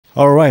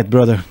Alright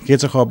brother, के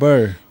छ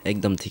खबर?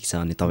 एकदम ठिक छ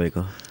अनि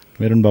तपाईको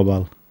मेरो पनि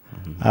बबाल।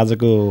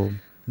 आजको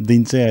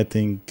दिन चाहिँ आई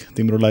थिंक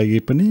तिम्रो लागि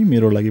पनि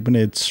मेरो लागि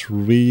पनि इट्स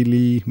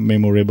रियली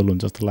मेमोरेबल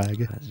हुन्छ जस्तो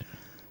लाग्यो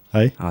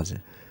है। हजुर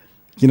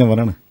किन भन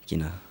न?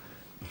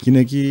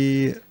 किनकि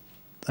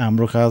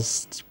हाम्रो खास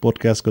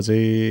पोडकास्टको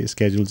चाहिँ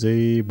स्केड्युल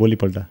चाहिँ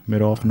भोलिपल्ट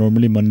मेरो अफ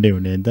नर्मली मन्डे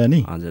हुने हैन त नि?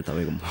 हजुर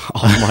तपाईको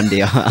मन्डे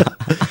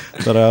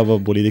तर अब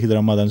भोलिदेखि त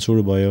रमजान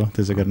सुरु भयो,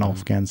 त्यसै कारण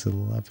अफ क्यान्सल।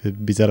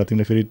 बिचारा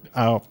तिमीले फेरि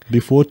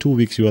before 2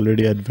 weeks you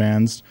already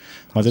advanced,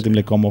 म चाहिँ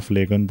तिमीले कम अफ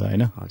लिएको नि त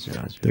हैन?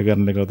 त्यो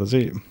कारणले गर्दा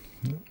चाहिँ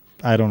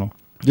आई डोन्ट नो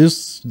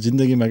जस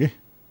जिन्दगीमा के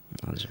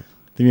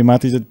तिमी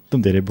माथि चाहिँ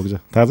एकदम धेरै पुग्छ,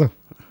 थाहा छ?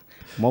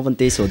 म पनि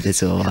त्यही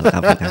सोच्दैछु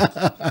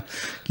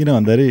किन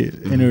भन्दाखेरि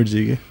एनर्जी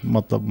के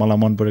मतलब मलाई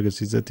मन परेको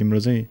चिज चाहिँ तिम्रो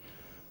चाहिँ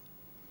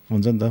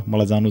हुन्छ नि त,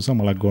 मलाई जानु छ,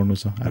 मलाई गर्नु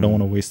छ। I don't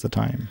want to west the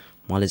time.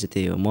 मलाई चाहिँ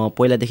त्यही हो, म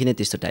पहिलादेखि नै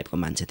त्यस्तो टाइपको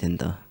मान्छे थिएँ नि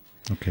त।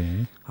 ओके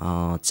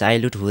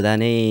चाइल्डहुड हुँदा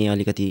नै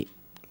अलिकति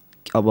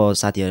अब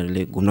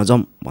साथीहरूले घुम्न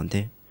जाउँ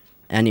भन्थे,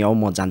 एनी हाउ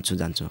म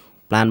जान्छु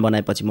प्लान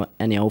बनाएपछि म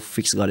एनी हाउ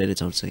फिक्स गरेर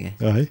चल्छु क्या,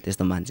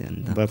 त्यस्तो मान्छे हो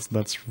नि त।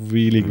 That's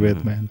really great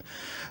man.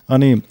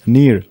 अनि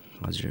निर,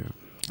 हजुर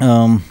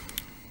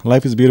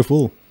life is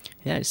beautiful.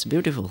 Yeah it's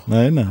beautiful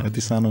हैन?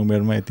 यति सानो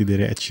उमेरमा यति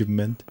धेरै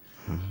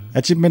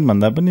एचिभमेन्ट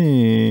भन्दा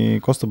पनि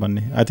कस्तो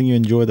भन्ने, I think you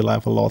enjoy the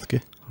life a lot के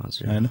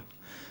हैन?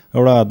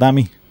 एउटा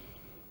दामी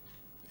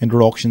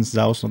इन्ट्रोडक्सन्स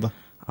जाओस् न त।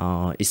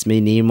 इट्स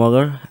मी निर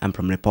मगर, आइ एम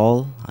फ्रम नेपाल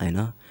होइन।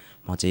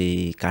 म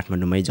चाहिँ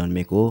काठमाडौँमै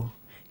जन्मेको,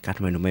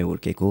 काठमाडौँमै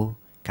हुर्केको,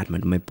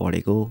 काठमाडौँमै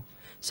पढेको,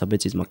 सबै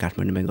चिज म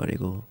काठमाडौँमै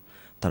गरेको।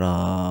 तर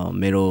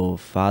मेरो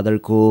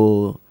फादरको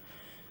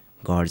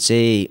घर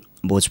चाहिँ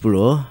भोजपुर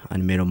हो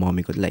अनि मेरो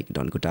मम्मीको लाइक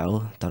धनकुटा हो।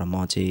 तर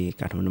म चाहिँ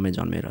काठमाडौँमै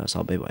जन्मेर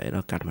सबै भएर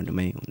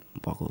काठमाडौँमै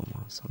भएको हो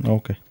म।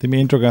 ओके, तिमी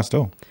इन्टरकास्ट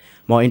हौ?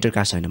 म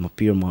इन्टरकास्ट होइन, म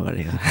प्योर मगर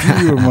हो।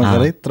 प्योर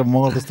मगर है? तर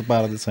मगर जस्तो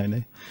पारा चाहिँ छैन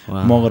है।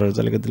 मगरहरू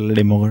चाहिँ अलिकति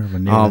लेडे मगर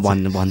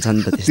भन्ने भन्छ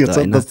नि त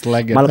त्यस्तो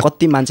होइन। मलाई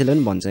कति मान्छेले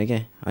पनि भन्छ क्या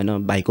होइन,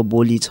 भाइको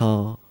बोली छ,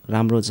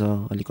 राम्रो छ,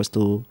 अलिक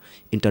कस्तो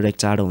इन्टरेक्ट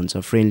चाँडो हुन्छ,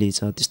 फ्रेन्डली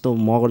छ, त्यस्तो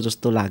मगर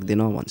जस्तो लाग्दैन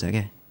भन्छ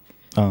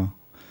क्या।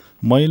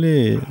 मैले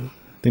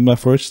तिमीलाई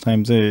फर्स्ट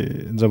टाइम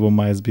चाहिँ जब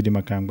म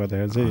एसबिडीमा काम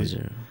गर्दाखेरि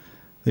चाहिँ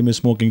तिमी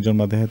स्मोकिङ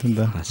जोनमा देखाएको थियो नि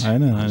त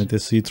होइन? अनि त्यो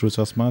सी थ्रु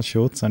चस्मा,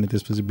 सोट्स, अनि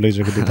त्यसपछि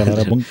ब्लेजरको जुत्ता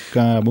लगाएर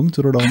बुङ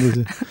चुरो डाउँदै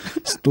थियो।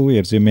 यस्तो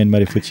हेर्छु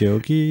म्यानमारी फुच्चे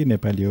हो कि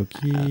नेपाली हो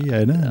कि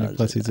होइन?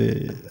 पछि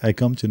चाहिँ आई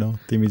कम टु नो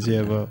तिमी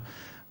चाहिँ अब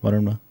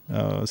भनौँ न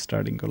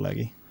स्टार्टिङको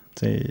लागि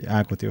चाहिँ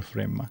आएको थियो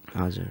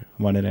फ्रेममा हजुर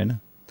भनेर होइन?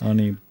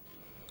 अनि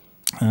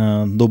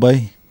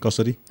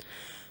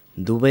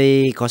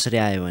दुबई कसरी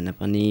आयो भने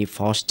पनि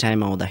फर्स्ट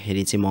टाइम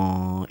आउँदाखेरि चाहिँ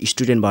म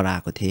स्टुडेन्टबाट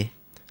आएको थिएँ।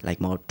 लाइक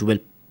म 12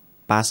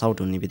 पास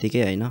आउट हुने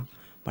बित्तिकै होइन,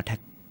 म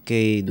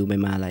ठ्याक्कै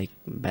दुबईमा लाइक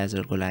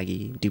ब्याचलरको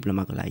लागि,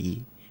 डिप्लोमाको लागि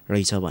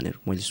रहेछ भनेर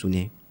मैले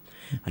सुनेँ।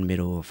 अनि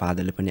मेरो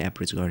फादरले पनि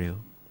एप्रोच गर्यो।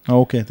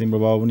 ओके, तिम्रो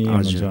बाबु पनि?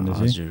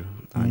 हजुर।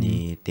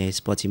 अनि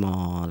त्यसपछि म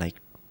लाइक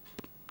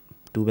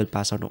 12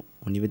 पास आउट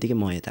हुने बित्तिकै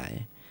म यता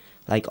आएँ।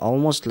 लाइक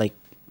अलमोस्ट लाइक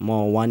म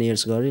 1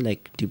 years गरेँ, लाइक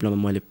डिप्लोमा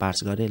मैले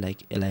पास गरेँ। लाइक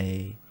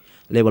यसलाई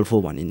लेभल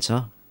 4 भनिन्छ,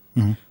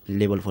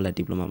 लेभल 4 लाई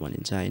डिप्लोमा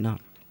भनिन्छ होइन?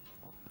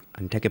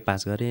 अनि ठ्याक्कै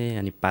पास गरेँ।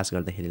 अनि पास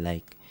गर्दाखेरि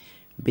लाइक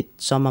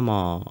बिचमा म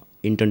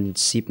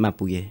इन्टर्नसिपमा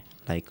पुगेँ,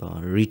 लाइक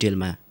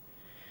रिटेलमा।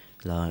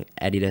 ल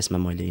एडिडासमा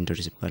मैले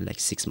इन्टर्नसिप गरेँ लाइक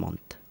 6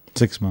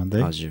 month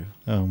है? हजुर।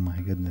 Oh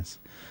my goodness.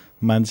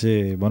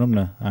 मान्छे भनौँ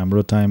न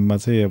हाम्रो टाइममा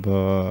चाहिँ अब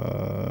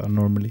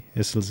नर्मली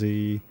एसएलसी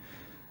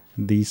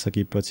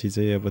दिइसकेपछि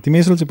चाहिँ अब तिमी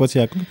एसएलसी पछि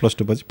आएको प्लस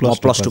टू पछि? प्लस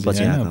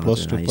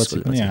टू पछि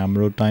पनि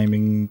हाम्रो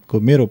टाइमिङको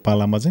मेरो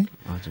पालामा चाहिँ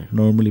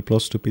नर्मली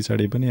प्लस टू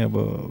पछाडि पनि अब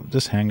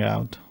जस्ट ह्याङ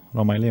आउट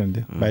रमाइलो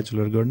हुन्थ्यो,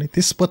 ब्याचलर गर्ने,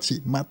 त्यसपछि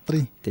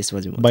मात्रै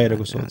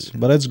बाहिरको सोच।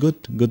 बट इट्स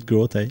गुड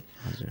ग्रोथ है।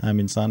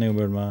 हामी सानै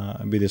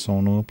उमेरमा विदेश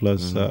आउनु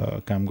प्लस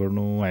काम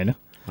गर्नु होइन?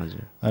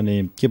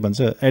 अनि के भन्छ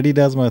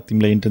एडिडासमा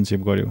तिमीले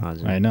इन्टर्नसिप गर्यो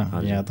होइन?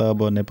 यहाँ त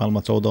अब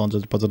नेपालमा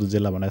 14-50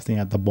 जिल्ला भने जस्तो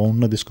यहाँ त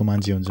 52 देशको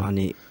मान्छे हुन्छ।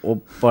 अनि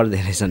ओभर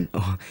धेरै छन्,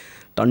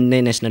 टन्नै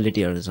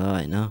नेसनालिटीहरू छ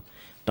होइन?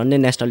 टन्नै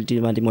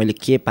नेसनालिटीमा मैले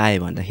के पाएँ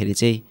भन्दाखेरि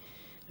चाहिँ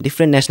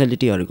डिफ्रेन्ट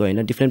नेसनालिटीहरूको होइन,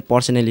 डिफ्रेन्ट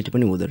पर्सनालिटी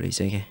पनि हुँदो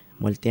रहेछ क्या।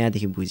 मैले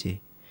त्यहाँदेखि बुझेँ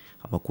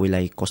अब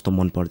कोहीलाई कस्तो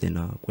मन पर्दैन,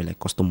 कोहीलाई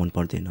कस्तो मन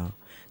पर्दैन,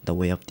 the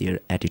way of there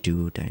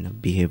attitude होइन,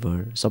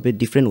 बिहेभियर सबै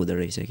डिफ्रेन्ट हुँदो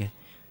रहेछ क्या।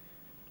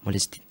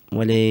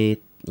 मैले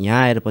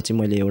यहाँ आएर पछि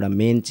मैले एउटा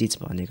मेन चिज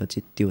भनेको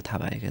चाहिँ त्यो थाहा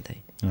पाएँ क्या है?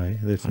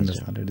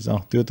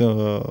 त्यो त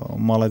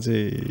मलाई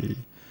चाहिँ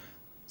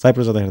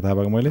साइप्रस जाँदाखेरि थाहा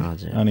भएको मैले।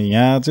 अनि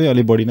यहाँ चाहिँ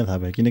अलिक बढी नै थाहा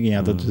भयो, किनकि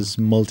यहाँ त जस्ट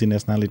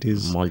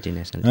मल्टिनेसनालिटिज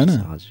होइन,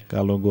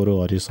 कालो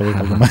गोरो हरियो सबै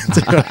खालको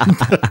मान्छे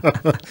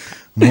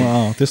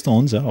त्यस्तो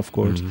हुन्छ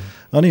अफकोर्स।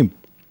 अनि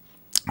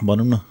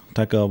भनौँ न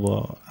ठ्याक्क अब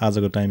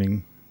आजको टाइमिङ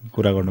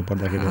कुरा गर्नु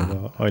पर्दाखेरि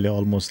अब अहिले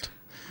अलमोस्ट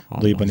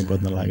 2 पनि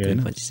बज्न लाग्यो होइन?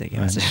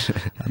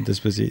 अनि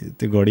त्यसपछि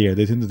त्यो घडी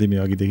हेर्दै थियो नि त तिमी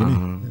अघिदेखि नै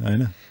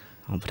होइन?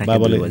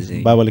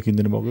 बाबाले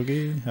किनिदिनु भएको कि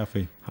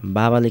आफै?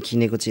 बाबाले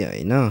किनेको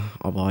चाहिँ होइन,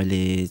 अब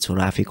अहिले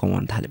छोरा आफै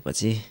कमाउनु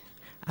थालेपछि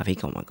आफै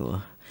कमाएको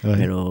हो।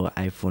 मेरो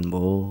आइफोन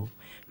भयो,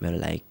 मेरो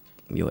लाइक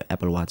यो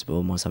एप्पल वाच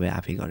भयो, म सबै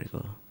आफै गरेको।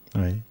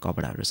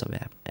 कपडाहरू सबै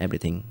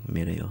एभ्रिथिङ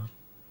मेरै हो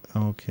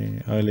ओके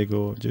अहिलेको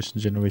जस्ट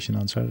जेनेरेसन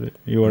अनुसार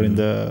युआर इन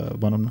द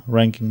भनौँ न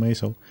ऱ्याङ्किङमै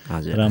छौ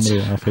राम्रो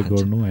आफै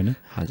गर्नु होइन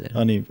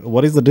अनि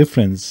वाट इज द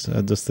डिफरेन्स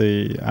जस्तै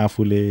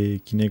आफूले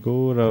किनेको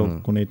र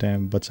कुनै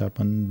टाइम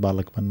बच्चापन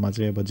बालकपनमा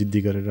चाहिँ अब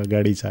जिद्दी गरेर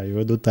गाडी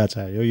चाहियो जुत्ता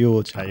चाहियो यो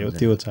चाहियो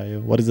त्यो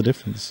चाहियो वाट इज द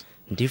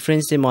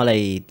डिफरेन्स चाहिँ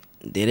मलाई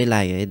धेरै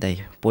लाग्यो है दाइ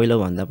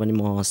पहिलोभन्दा पनि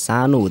म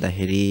सानो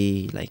हुँदाखेरि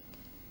लाइक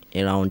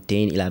एराउन्ड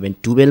 10, 11,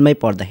 12मै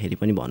पढ्दाखेरि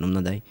पनि भनौँ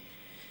न दाइ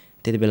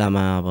त्यति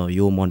बेलामा अब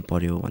यो मन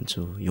पऱ्यो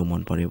भन्छु यो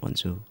मन पऱ्यो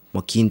भन्छु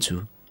म किन्छु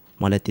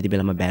मलाई त्यति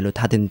बेलामा भ्यालु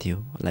थाहा थिएन थियो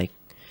लाइक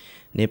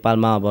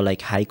नेपालमा अब लाइक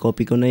हाई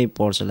कपीको नै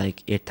पर्छ लाइक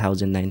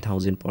 8,000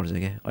 9,000 पर्छ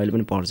क्या अहिले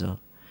पनि पर्छ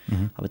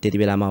अब त्यति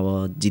बेलामा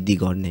अब जिद्दी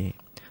गर्ने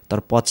तर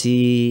पछि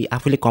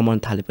आफूले कमाउन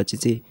थालेपछि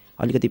चाहिँ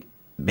अलिकति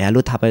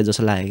भ्यालु थाहा पायो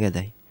जस्तो लाग्यो क्या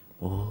दाइ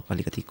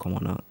अलिकति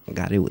कमाउन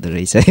गाह्रै हुँदो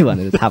रहेछ है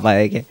भनेर थाहा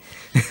पायो क्या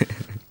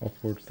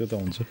अफकोर्स त्यो त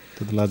हुन्छ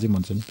त्यो त लाजै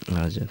भन्छ नि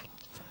हजुर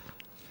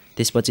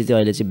त्यसपछि चाहिँ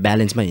अहिले चाहिँ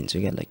ब्यालेन्समा हिँड्छु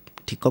क्या लाइक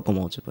ठिक्क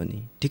कमाउँछु पनि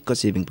ठिक्क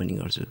सेभिङ पनि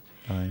गर्छु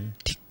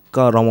ठिक्क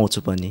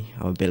रमाउँछु पनि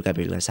अब बेलुका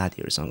बेलुका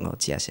साथीहरूसँग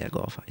चिया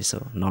गफ यसो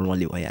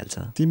नर्मली भइहाल्छ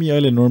तिमी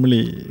अहिले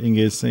नर्मली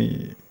इङ्गेज चाहिँ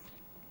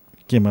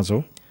केमा छौ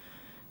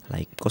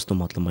लाइक कस्तो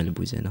मतलब मैले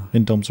बुझेन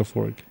इन टर्म्स अफ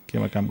वर्क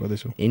केमा काम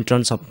गर्दैछु इन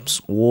टर्म्स अफ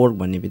वर्क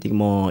भन्ने बित्तिकै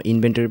म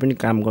इन्भेन्टरी पनि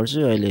काम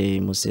गर्छु अहिले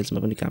म सेल्समा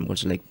पनि काम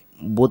गर्छु लाइक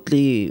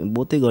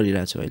बोतै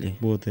गरिरहेको छु अहिले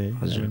बोतै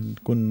हजुर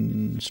कुन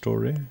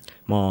स्टोर रे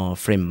म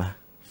फ्रेममा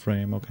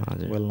frame okay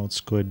well note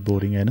squad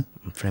boarding हैन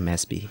फ्रेम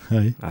एसपी है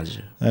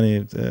हजुर अनि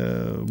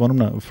भनौँ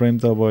न फ्रेम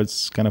त अब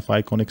it's kind of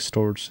iconic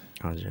stores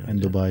हजुर इन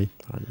दुबई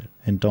हजुर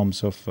in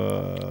terms of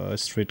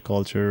street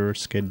culture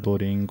skate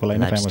बोर्डिङको लागि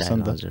फेमस छ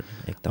नि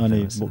त अनि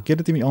के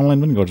त तिमी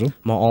अनलाइन पनि गर्छौ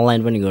म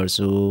अनलाइन पनि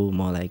गर्छु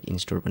म लाइक इन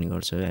स्टोर पनि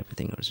गर्छु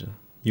एभ्रिथिङ गर्छु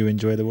you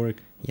enjoy the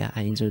work yeah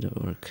I enjoy the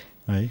work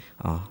है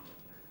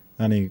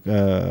अनि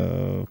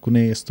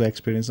कुनै यस्तो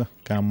एक्सपिरियन्स छ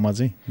काममा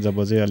चाहिँ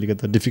जब चाहिँ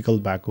अलिकति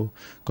डिफिकल्ट भएको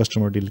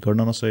कस्टमर डिल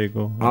गर्न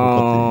नसकेको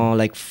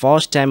लाइक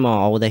फर्स्ट टाइम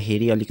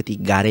आउँदाखेरि अलिकति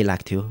गाह्रै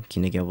लाग्थ्यो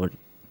किनकि अब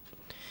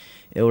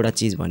एउटा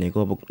चिज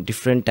भनेको अब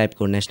डिफ्रेन्ट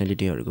टाइपको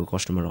नेसनालिटीहरूको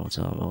कस्टमर आउँछ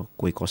अब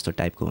कोही कस्तो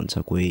टाइपको हुन्छ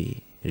कोही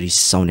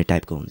रिसाउने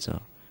टाइपको हुन्छ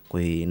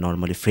कोही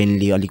नर्मली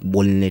फ्रेन्डली अलिक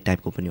बोल्ने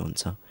टाइपको पनि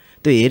हुन्छ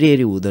त्यो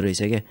हेरी हुँदो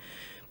रहेछ क्या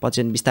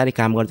पछि बिस्तारै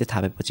काम गर्दै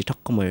थाहा भएपछि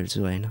ठक्क म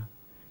हेर्छु होइन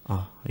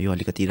यो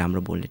अलिकति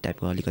राम्रो बोल्ने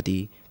टाइपको अलिकति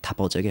थाहा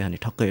पाउँछ क्या अनि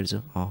ठक्क हेर्छु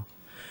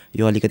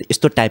यो अलिकति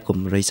यस्तो टाइपको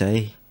रहेछ है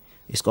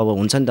यसको अब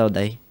हुन्छ नि त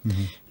दाइ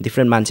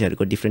डिफ्रेन्ट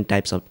मान्छेहरूको डिफ्रेन्ट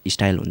टाइप्स अफ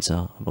स्टाइल हुन्छ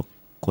अब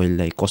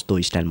कोहीलाई कस्तो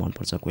स्टाइल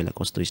मनपर्छ कोहीलाई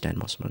कस्तो स्टाइल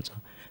मनपर्छ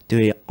त्यो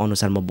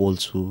अनुसार म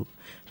बोल्छु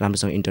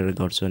राम्रोसँग इन्टरेक्ट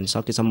गर्छु अनि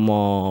सकेसम्म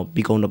म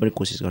बिगाउन पनि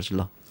कोसिस गर्छु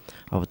ल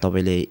अब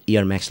तपाईँले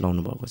इयर म्याक्स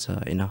लाउनु भएको छ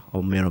होइन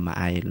अब मेरोमा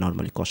आए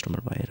नर्मली कस्टमर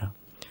भएर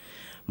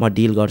म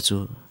डिल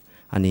गर्छु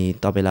अनि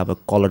तपाईँलाई अब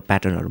कलर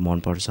प्याटर्नहरू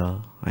मनपर्छ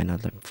होइन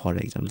फर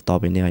इक्जाम्पल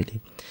तपाईँ नै अहिले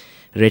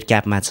रेड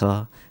क्यापमा छ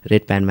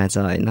रेड प्यान्टमा छ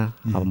होइन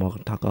अब म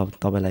ठक्क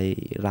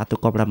तपाईँलाई रातो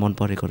कपडा मन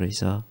परेको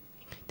रहेछ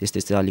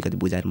त्यस्तै अलिकति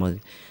बुझाएर म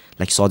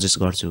लाइक सजेस्ट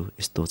गर्छु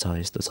यस्तो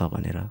छ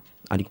भनेर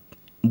अनि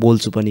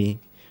बोल्छु पनि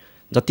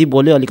जति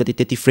बोल्यो अलिकति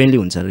त्यति फ्रेन्डली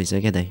हुन्छ रहेछ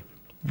क्या दाइ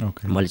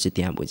मैले चाहिँ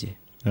त्यहाँ बुझेँ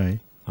है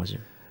हजुर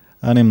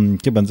अनि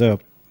के भन्छ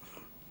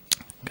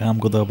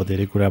कामको त अब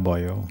धेरै कुरा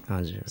भयो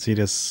हजुर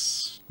सिरियस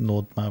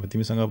नोटमा अब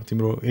तिमीसँग अब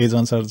तिम्रो एज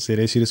अनुसार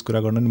धेरै सिरियस कुरा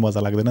गर्न नि मजा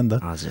लाग्दैन नि त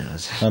हजुर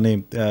हजुर अनि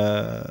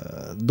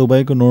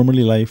दुबईको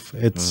normally life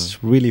it's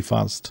really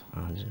fast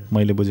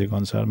मैले बुझेको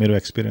अनुसार मेरो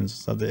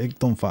एक्सपिरियन्स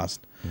एकदम फास्ट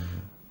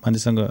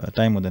मान्छेसँग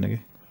टाइम हुँदैन कि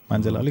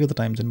मान्छेलाई अलिकति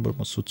टाइम चाहिँ बरु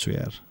म सुत्छु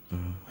यार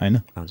होइन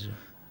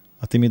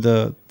तिमी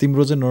त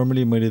तिम्रो चाहिँ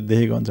नर्मली मैले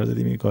देखेको अनुसार चाहिँ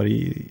तिमी घरि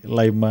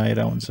लाइभमा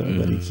आएर हुन्छ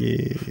घरि के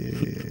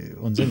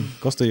हुन्छ नि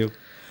कस्तो यो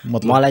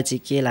मतलब मलाई चाहिँ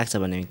के लाग्छ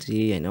भने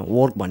चाहिँ होइन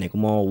वर्क भनेको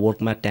म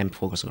वर्कमा टाइम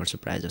फोकस गर्छु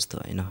प्रायः जस्तो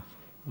होइन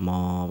म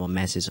अब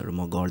म्यासेजहरू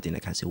म गर्दिनँ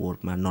खासै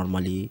वर्कमा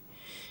नर्मली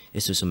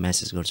यसो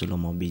म्यासेज गर्छु ल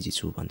म बिजी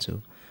छु भन्छु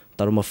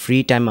तर म फ्री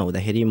टाइममा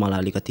हुँदाखेरि मलाई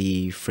अलिकति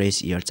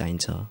फ्रेस एयर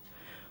चाहिन्छ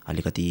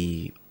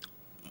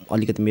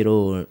अलिकति मेरो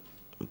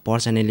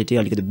पर्सनालिटी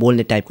अलिकति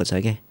बोल्ने टाइपको छ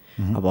क्या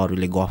अब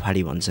अरूले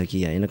गफाडी भन्छ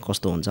कि होइन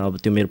कस्तो हुन्छ अब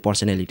त्यो मेरो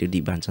पर्सनालिटी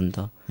डिपेन्ड छ नि त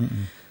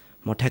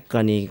म ठ्याक्क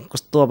अनि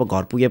कस्तो अब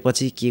घर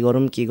पुगेपछि के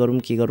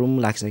गरौँ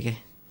लाग्छ क्या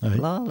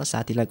ल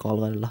साथीलाई कल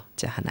गरेर ल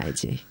चिया खान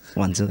आएछ है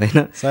भन्छु होइन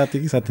साथी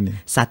कि साथी नि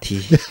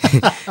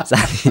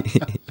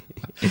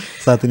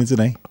साथी चाहिँ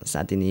नै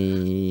साथी नि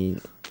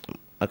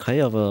खै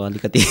अब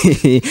अलिकति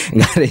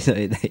गाह्रै छ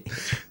है दाइ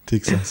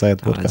ठिक छ सायद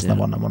पोडकास्टमा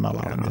भन्न मन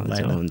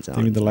नलाग्छ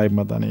तिमी त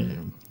लाइभमा त अनि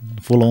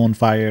फुल अन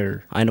फायर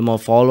होइन म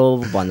फलो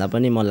भन्दा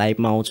पनि म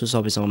लाइभमा आउँछु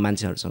सबैसँग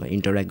मान्छेहरूसँग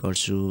इन्टरेक्ट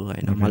गर्छु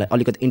होइन मलाई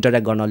अलिकति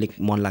इन्टरेक्ट गर्न अलिक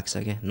मन लाग्छ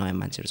क्या नयाँ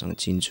मान्छेहरूसँग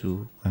चिन्छु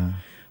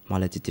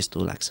मलाई चाहिँ त्यस्तो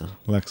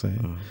लाग्छ है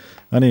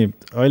अनि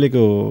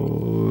अहिलेको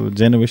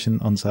जेनेरेसन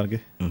अनुसार के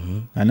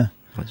होइन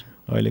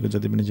अहिलेको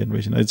जति पनि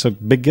generation it's a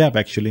big gap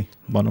actually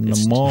भनौँ न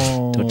म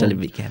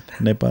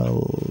नेपाल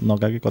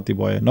नगएकै कति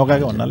भयो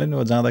नगएको भन्नाले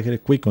नि जाँदाखेरि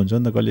क्विक हुन्छ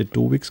नि त कहिले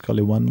 2 weeks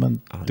कहिले 1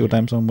 month त्यो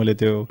टाइमसम्म मैले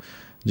त्यो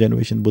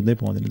जेनेरेसन बुझ्नै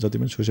पाउँदैन जति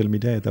पनि सोसियल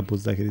मिडिया यता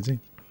बुझ्दाखेरि चाहिँ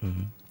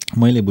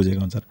मैले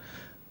बुझेको अनुसार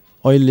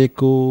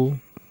अहिलेको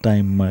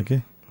टाइममा के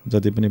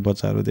जति पनि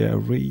बच्चाहरू दे आर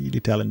रियली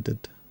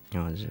ट्यालेन्टेड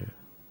हजुर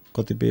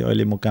कतिपय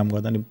अहिले म काम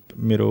गर्दा नि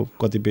मेरो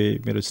कतिपय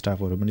मेरो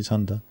स्टाफहरू पनि छ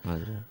नि त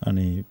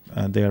अनि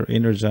they are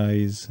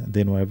energise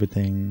they know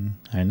everything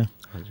होइन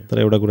तर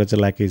एउटा कुरा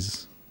चाहिँ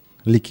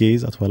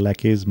लिकेज अथवा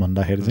ल्याकेज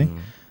भन्दाखेरि चाहिँ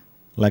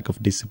ल्याक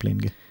अफ डिसिप्लिन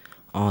के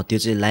त्यो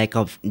चाहिँ ल्याक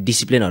अफ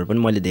डिसिप्लिनहरू पनि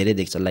मैले धेरै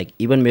देख्छु लाइक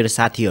इभन मेरो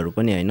साथीहरू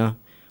पनि होइन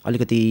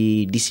अलिकति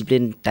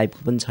डिसिप्लिन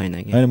टाइपको पनि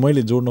छैन कि होइन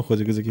मैले जोड्न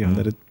खोजेको चाहिँ के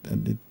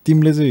भन्दाखेरि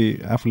तिमीले चाहिँ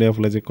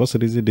आफूलाई चाहिँ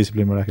कसरी चाहिँ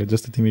डिसिप्लिनमा राख्यो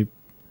जस्तै तिमी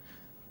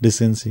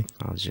डिसेन्सी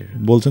हजुर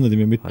बोल्छ नि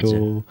तिमी मिठो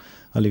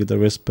अलिकति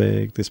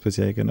रेस्पेक्ट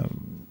त्यसपछि आइकन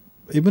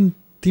इभन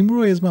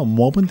तिम्रो एजमा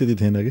म पनि त्यति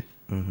थिएन कि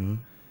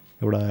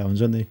एउटा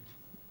हुन्छ नि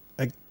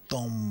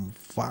एकदम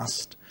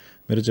फास्ट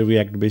मेरो चाहिँ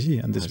रियाक्ट बेसी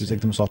अनि त्यसपछि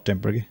एकदम सर्ट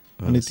टेम्पर कि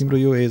अनि तिम्रो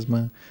यो एजमा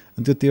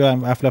त्यो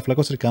आफूलाई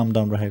कसरी काम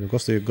डाउन राखेको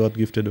कस्तो यो गड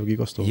गिफ्टेड हो कि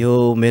कस्तो यो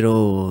मेरो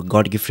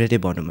गड गिफ्टेडै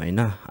भनौँ होइन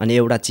अनि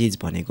एउटा चिज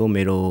भनेको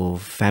मेरो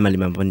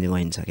फ्यामिलीमा पनि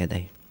गइन्छ क्या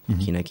दाइ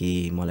किनकि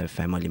मलाई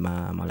फ्यामिलीमा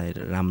मलाई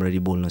राम्ररी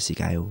बोल्न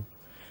सिकायो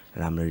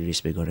राम्ररी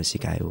रेस्पेक्ट गरेर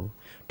सिकायो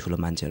ठुलो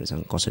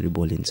मान्छेहरूसँग कसरी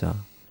बोलिन्छ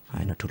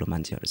होइन ठुलो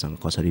मान्छेहरूसँग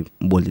कसरी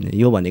बोलिन्छ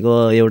यो भनेको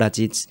एउटा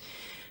चिज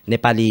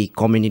नेपाली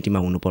कम्युनिटीमा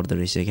हुनुपर्दो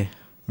रहेछ क्या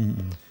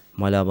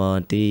मैले अब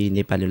त्यही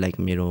नेपाली लाइक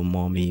मेरो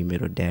मम्मी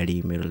मेरो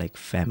ड्याडी मेरो लाइक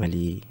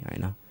फ्यामिली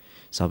होइन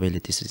सबैले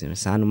त्यसरी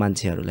सानो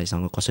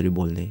मान्छेहरूलाईसँग कसरी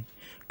बोल्ने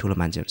ठुलो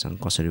मान्छेहरूसँग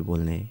कसरी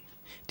बोल्ने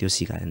त्यो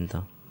सिकायो नि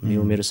त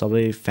यो मेरो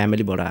सबै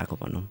फ्यामिलीबाट आएको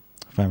भनौँ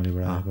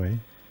फ्यामिलीबाट आएको है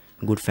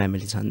गुड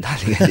फ्यामिली छ नि त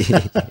अलिकति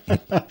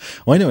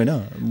होइन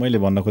मैले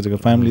भन्न खोजेको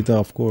फ्यामिली त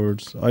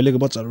अफकोर्स अहिलेको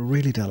बच्चाहरू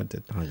रियली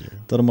ट्यालेन्टेड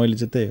तर मैले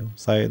चाहिँ त्यही हो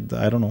सायद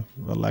I don't know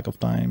lack of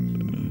time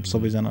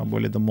सबैजना अब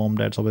अहिले त मम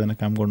ड्याड सबैजना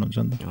काम गर्नुहुन्छ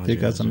नि त त्यही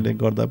कारणले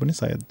गर्दा पनि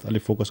सायद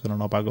अलिक फोकस गर्न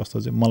नपाएको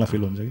जस्तो चाहिँ मलाई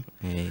फिल हुन्छ कि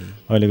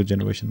अहिलेको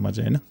जेनेरेसनमा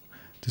चाहिँ होइन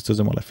त्यस्तो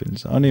चाहिँ मलाई फिल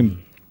हुन्छ अनि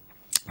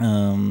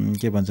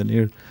के भन्छ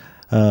नि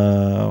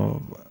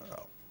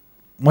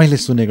मैले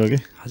सुनेको कि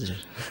हजुर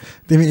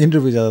तिमी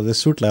इन्टरभ्यू जाँदा चाहिँ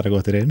सुट लाएर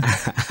गएको थिएँ होइन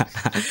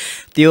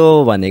त्यो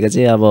भनेको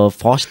चाहिँ अब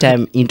फर्स्ट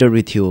टाइम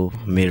इन्टरभ्यू थियो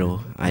मेरो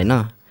होइन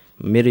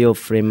मेरो यो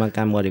फ्रेममा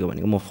काम गरेको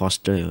भनेको म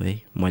फर्स्टै हो है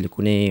मैले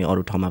कुनै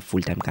अरू ठाउँमा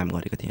फुल टाइम काम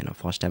गरेको थिएन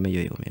फर्स्ट टाइमै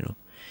यही हो मेरो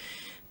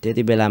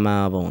त्यति बेलामा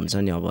अब हुन्छ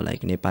नि अब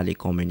लाइक नेपाली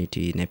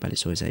कम्युनिटी नेपाली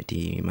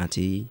सोसाइटीमा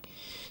चाहिँ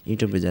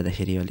इन्टरभ्यू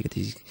जाँदाखेरि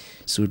अलिकति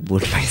सुट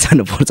बुटमै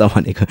जानुपर्छ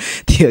भनेको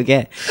थियो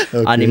क्या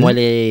अनि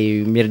मैले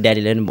मेरो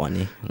ड्याडीले पनि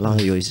भने ल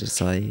यो यस्तो छ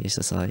है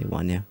यस्तो छ है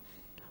भन्यो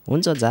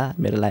हुन्छ जा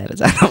मेरो लगाएर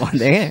जा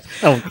भन्दै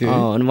क्या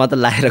अनि म त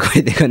लगाएर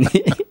गइदिएको नि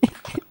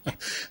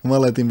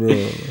मलाई तिम्रो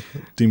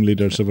टिम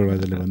लिडर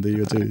सुपरभाइजरले भन्दै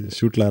यो चाहिँ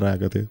सुट लाएर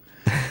आएको थियो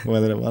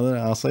भनेर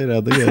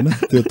हँसाइरहेको थियो कि होइन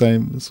त्यो टाइम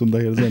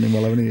सुन्दाखेरि चाहिँ अनि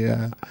मलाई पनि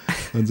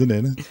हुन्छ नि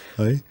होइन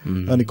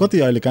है अनि कति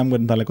अहिले काम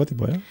गर्न थाले कति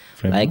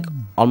भयो लाइक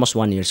अलमोस्ट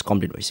 1 इयर्स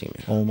कम्प्लिट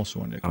भइसक्यो अलमोस्ट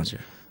 1 इयर हजुर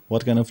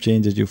what kind of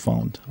changes you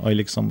found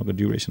अहिलेसम्मको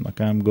ड्युरेसनमा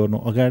काम गर्नु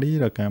अगाडि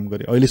र काम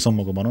गरे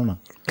अहिलेसम्मको भनौँ न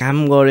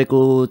काम गरेको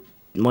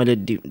मैले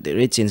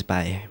धेरै चेन्ज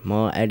पाएँ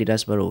म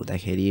एडिडासबाट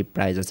हुँदाखेरि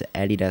प्रायः जस्तो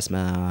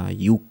एडिडासमा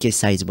युके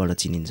साइजबाट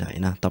चिनिन्छ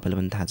होइन तपाईँलाई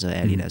पनि थाहा छ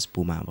एडिडास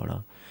पुमाबाट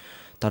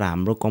तर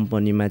हाम्रो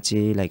कम्पनीमा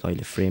चाहिँ लाइक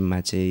अहिले फ्रेममा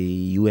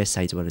चाहिँ युएस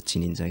साइजबाट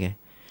चिनिन्छ क्या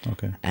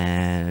ओके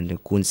एन्ड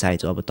कुन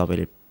साइज अब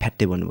तपाईँले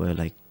फ्याट्टै भन्नुभयो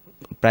लाइक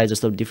प्रायः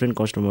जस्तो डिफ्रेन्ट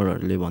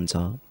कस्टमरहरूले भन्छ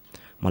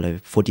मलाई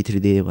 43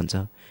 दे भन्छ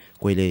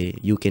कोहीले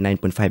युके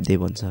 9.5 दे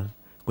भन्छ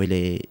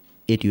कोहीले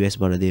 8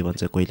 युएसबाट दे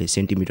भन्छ कोहीले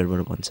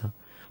सेन्टिमिटरबाट भन्छ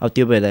अब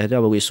त्यो भइदाखेरि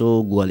अब यसो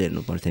गुगल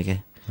हेर्नु पर्थ्यो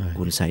क्या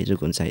कुन साइज हो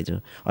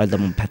अहिले त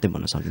म फ्याट्टै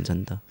भन्न सकिन्छ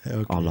नि त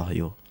ल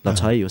यो ल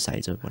छ है यो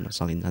साइज हो भन्न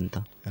सकिन्छ नि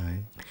त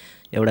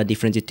एउटा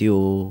डिफ्रेन्ट चाहिँ त्यो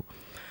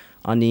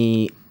अनि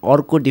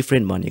अर्को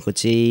डिफ्रेन्ट भनेको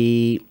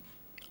चाहिँ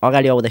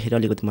अगाडि आउँदाखेरि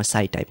अलिकति म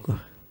साई टाइपको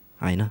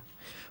होइन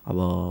अब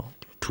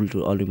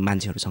ठुल्ठुलो अलिक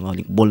मान्छेहरूसँग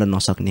अलिक बोल्न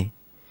नसक्ने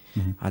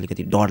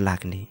अलिकति डर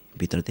लाग्ने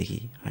भित्रदेखि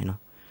होइन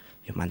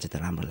यो मान्छे त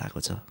राम्रो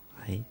लागेको छ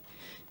है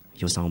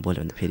योसँग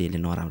बोल्यो भने त फेरि यसले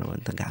नराम्रो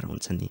भने त गाह्रो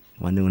हुन्छ नि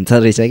भन्ने हुन्छ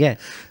रहेछ क्या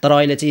तर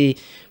अहिले चाहिँ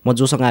म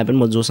जोसँग आए पनि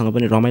म जोसँग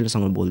पनि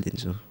रमाइलोसँग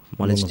बोलिदिन्छु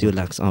मलाई चाहिँ त्यो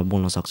लाग्छ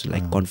बोल्न सक्छु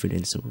लाइक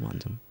कन्फिडेन्स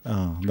भन्छौँ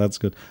द्याट्स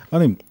गुड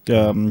अनि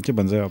के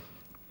भन्छ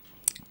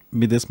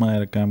विदेशमा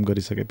आएर काम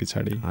गरिसके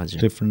पछाडि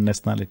डिफ्रेन्ट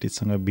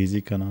नेसनालिटिजसँग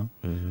भिजिकन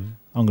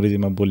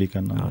अङ्ग्रेजीमा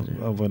बोलिकन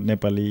अब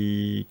नेपाली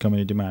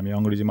कम्युनिटीमा हामी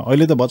अङ्ग्रेजीमा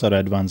अहिले त बच्चाहरू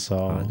एडभान्स छ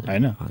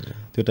होइन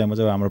त्यो टाइममा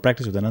चाहिँ हाम्रो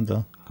प्र्याक्टिस हुँदैन नि त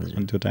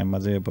अनि त्यो टाइममा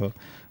चाहिँ अब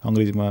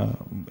अङ्ग्रेजीमा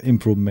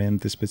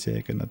इम्प्रुभमेन्ट त्यसपछि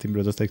आइकन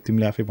तिम्रो जस्तै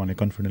तिमीले आफै भने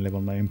कन्फिडेन्ट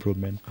लेभलमा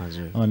इम्प्रुभमेन्ट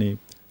अनि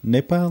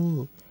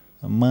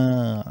नेपालमा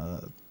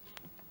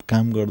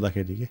काम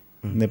गर्दाखेरि के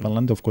नेपालमा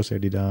नि त of course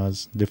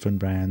Adidas different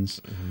brands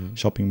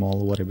shopping mall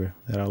whatever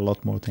there are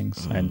lot more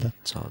things होइन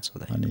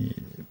त अनि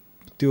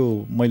त्यो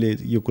मैले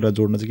यो कुरा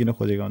जोड्न चाहिँ किन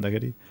खोजेको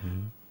भन्दाखेरि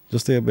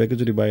जस्तै अब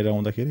एकैचोटि बाहिर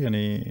आउँदाखेरि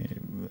अनि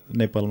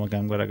नेपालमा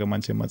काम गरेको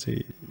मान्छेमा चाहिँ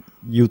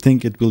you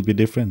think it will be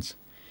difference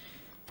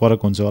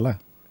फरक हुन्छ होला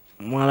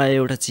मलाई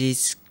एउटा चिज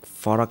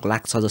फरक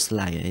लाग्छ जस्तो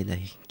लाग्यो है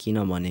दाइ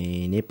किनभने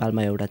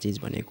नेपालमा एउटा चिज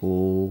भनेको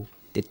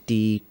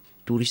त्यति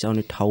टुरिस्ट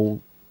आउने ठाउँ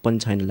पनि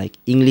छैन लाइक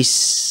इङ्ग्लिस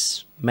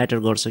म्याटर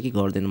गर्छ कि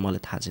गर्दैन मलाई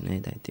थाहा छैन है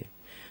दाइ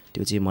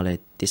त्यो चाहिँ मलाई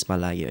त्यसमा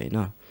लाग्यो होइन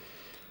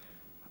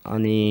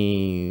अनि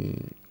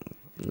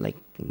लाइक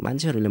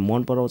मान्छेहरूले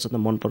मन पराउँछ त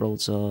मन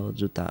पराउँछ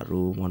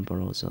जुत्ताहरू मन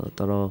पराउँछ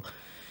तर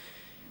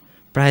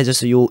प्रायः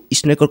जस्तो यो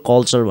स्नेकर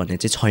कल्चर भन्ने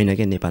चाहिँ छैन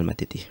क्या नेपालमा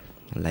त्यति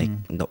like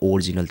the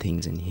original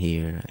things in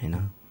here होइन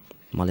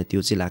मलाई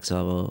त्यो चाहिँ लाग्छ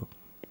अब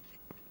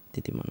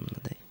त्यति भनौँ न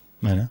त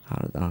होइन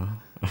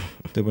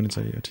त्यो पनि छ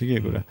ठिकै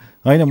कुरा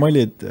होइन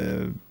मैले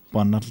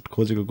भन्न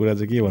खोजेको कुरा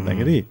चाहिँ के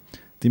भन्दाखेरि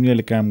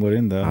तिमीले काम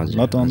गर्यो नि त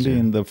not only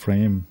in the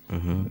frame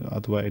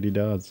अथवा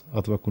एडिडास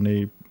अथवा कुनै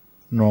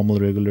नर्मल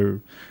रेगुलर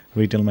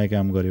रिटेलमै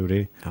काम गर्यो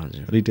रे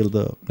रिटेल त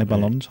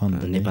नेपालमा पनि छ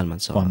नि नेपालमा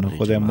छ भन्न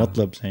खोजे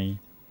मतलब चाहिँ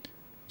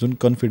जुन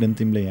कन्फिडेन्स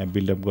तिमीले यहाँ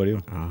बिल्डअप गर्यो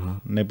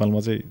नेपालमा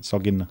चाहिँ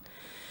सकिन्न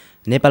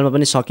नेपालमा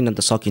पनि सकिन त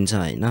सकिन्छ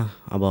होइन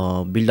अब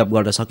बिल्डअप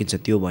गर्न सकिन्छ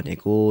त्यो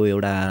भनेको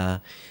एउटा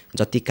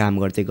जति काम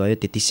गर्दै गयो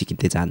त्यति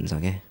सिकिँदै जान्छ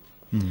क्या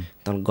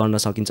तर गर्न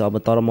सकिन्छ अब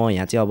तर म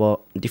यहाँ चाहिँ अब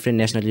डिफ्रेन्ट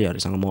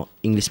नेसनलिटीहरूसँग म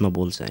इङ्ग्लिसमा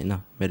बोल्छु होइन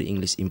मेरो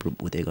इङ्ग्लिस इम्प्रुभ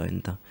हुँदै गयो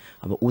नि त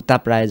अब उता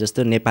प्रायः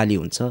जस्तो नेपाली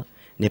हुन्छ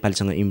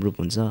नेपालीसँग इम्प्रुभ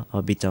हुन्छ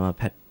अब बिचमा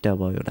फ्याट्ट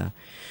अब एउटा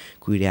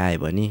कुहिरे आयो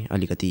भने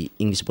अलिकति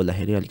इङ्ग्लिस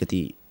बोल्दाखेरि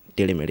अलिकति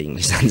टेढेमेढे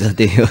इङ्ग्लिस जान्छ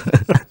त्यही हो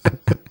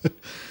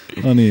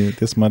अनि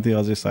त्यसमाथि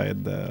अझै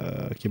सायद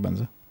के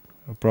भन्छ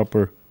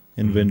प्रपर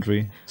इन्भेन्ट्री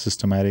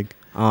सिस्टमेटिक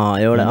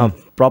एउटा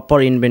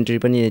प्रपर इन्भेन्ट्री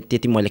पनि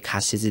त्यति मैले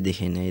खासै चाहिँ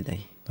देखेन है दाइ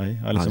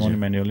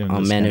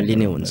म्यानुअली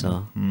नै हुन्छ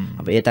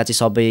अब यता चाहिँ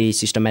सबै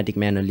सिस्टमेटिक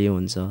म्यानुअली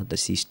हुन्छ द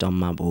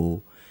सिस्टममा भयो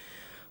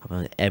अब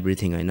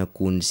एभ्रिथिङ होइन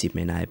कुन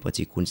सिपमेन्ट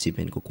आएपछि कुन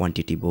सिपमेन्टको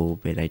क्वान्टिटी भयो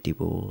भेराइटी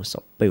भयो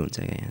सबै हुन्छ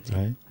क्या यहाँ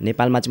चाहिँ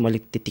नेपालमा चाहिँ मैले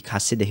त्यति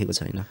खासै देखेको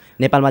छैन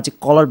नेपालमा चाहिँ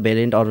कलर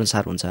भेरिएन्ट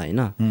अनुसार हुन्छ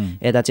होइन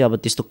यता चाहिँ अब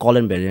त्यस्तो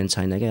कलर भेरिएन्ट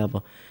छैन क्या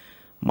अब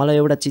मलाई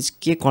एउटा चिज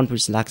के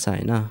कन्फ्युज लाग्छ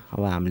होइन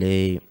अब हामीले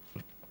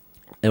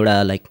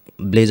एउटा लाइक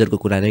ब्लेजरको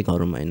कुरा नै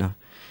गरौँ होइन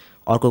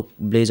अर्को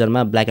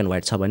ब्लेजरमा ब्ल्याक एन्ड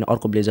व्हाइट छ भने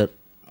अर्को ब्लेजर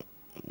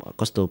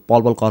कस्तो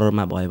पर्पल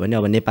कलरमा भयो भने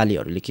अब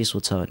नेपालीहरूले के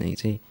सोध्छ भने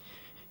चाहिँ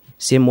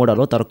सेम मोडल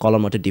हो तर कलर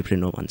मात्रै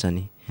डिफ्रेन्ट हो भन्छ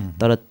नि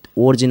तर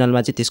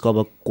ओरिजिनलमा चाहिँ त्यसको अब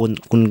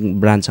कुन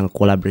ब्रान्डसँग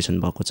कोलाब्रेसन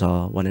भएको छ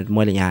भनेर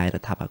मैले यहाँ आएर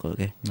थाहा पाएको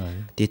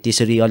क्या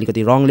त्यसरी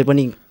अलिकति रङले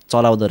पनि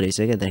चलाउँदो रहेछ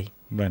क्या दाइ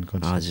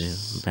हजुर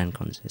ब्रान्ड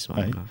कन्सियस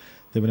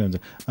त्यो पनि हुन्छ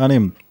अनि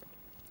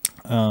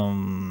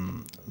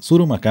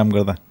सुरुमा काम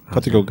गर्दा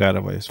कतिको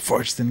गाह्रो भयो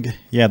फर्स्ट दिन के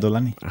याद होला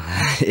नि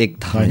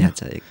एकदम याद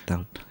छ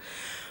एकदम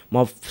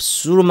म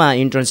सुरुमा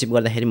इन्टर्नसिप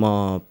गर्दाखेरि म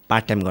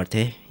पार्ट टाइम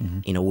गर्थेँ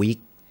इन अ विक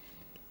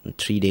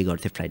 3 डे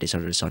गर्थेँ फ्राइडे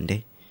सटरडे सन्डे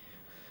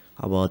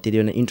अब त्यति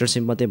बेला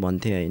इन्टर्नसिप मात्रै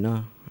भन्थेँ होइन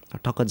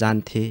टक्क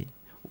जान्थेँ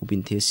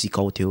उभिन्थ्यो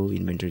सिकाउँथ्यो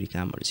इन्भेन्टरी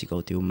कामहरू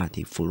सिकाउँथ्यो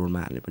माथि फ्लोरमा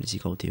हाल्ने पनि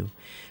सिकाउँथ्यो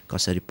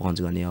कसरी पञ्च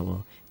गर्ने अब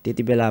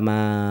त्यति बेलामा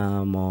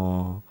म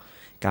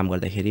काम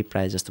गर्दाखेरि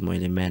प्रायः जस्तो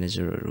मैले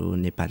म्यानेजरहरू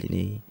नेपाली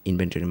नै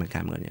इन्भेन्टरीमा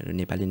काम गर्नेहरू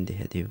नेपाली नै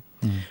देखेको थियो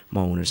म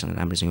उनीहरूसँग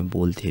राम्रोसँग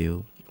बोल्थ्यो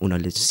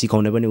उनीहरूले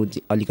सिकाउन पनि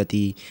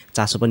अलिकति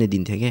चासो पनि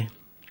दिन्थ्यो क्या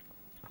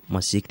म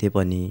सिक्थेँ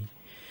पनि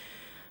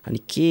अनि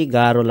के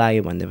गाह्रो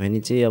लाग्यो भन्दाखेरि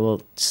चाहिँ अब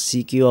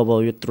सिक्यो अब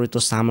यत्रो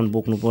सामान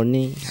बोक्नु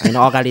पर्ने होइन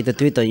अगाडि त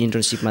त्यही त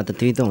इन्टर्नसिपमा त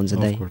त्यही त हुन्छ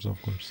दाइ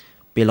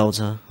पेलाउँछ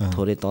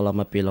थोरै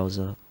तलमा पेलाउँछ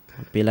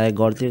पेलाए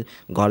गर्थ्यो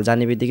घर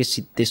जाने बित्तिकै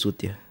सिधै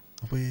सुत्यो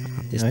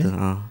त्यस्तो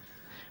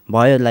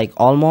भयो लाइक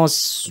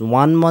अलमोस्ट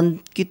 1 month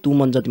कि 2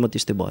 month जति म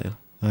त्यस्तै भयो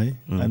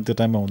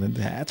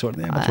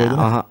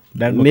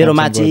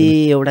मेरोमा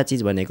चाहिँ एउटा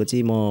चिज भनेको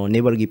चाहिँ म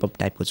नेभर गिभ अप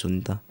टाइपको छु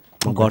नि त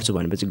म गर्छु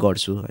भनेपछि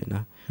गर्छु होइन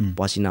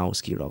पसिना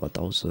आओस् कि रगत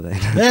आओस्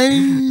होइन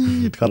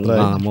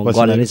म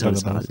गरेरै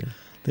सक्छु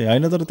त्यही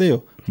होइन तर त्यही हो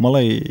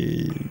मलाई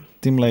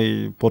तिमीलाई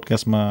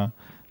पोडकास्टमा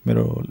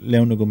मेरो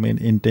ल्याउनुको मेन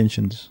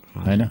इन्टेन्सन्स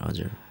होइन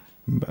हजुर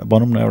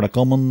भनौँ न एउटा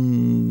कमन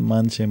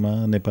मान्छेमा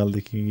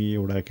नेपालदेखि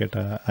एउटा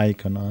केटा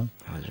आइकन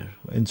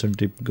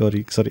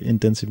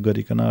इन्टेन्सिभ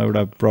गरिकन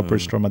एउटा प्रपर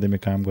स्टोरमा तिमी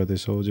काम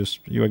गर्दैछौ just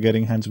you are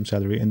getting handsome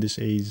salary in this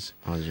as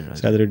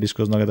salary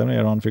disclose नगर्दा पनि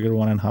अराउन्ड फिगर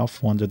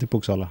 1.5 जति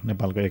पुग्छ होला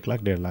नेपालको 1 लाख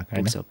 1.5 लाख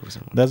होइन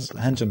द्याट्स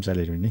ह्यान्डसम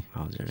स्यालेरी नि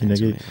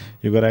किनकि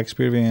यो गर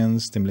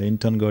एक्सपिरियन्स तिमीले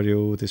इन्टर्न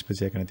गर्यो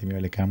त्यसपछि आइकन तिमी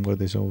अहिले काम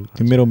गर्दैछौ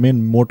मेरो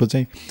मेन मोटो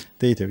चाहिँ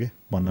त्यही थियो कि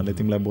भन्नाले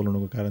तिमीलाई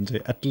बोलाउनुको कारण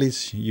चाहिँ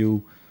at least you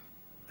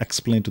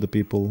explain to the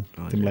people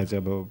तिमीलाई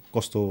चाहिँ अब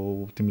कस्तो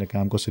तिमीले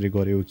काम कसरी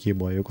गर्यो के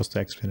भयो कस्तो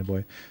एक्सपिरियन्स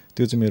भयो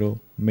त्यो चाहिँ मेरो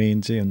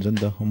मेन चाहिँ हुन्छ नि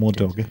त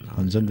मोटो हो कि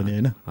हुन्छ नि त नि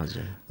होइन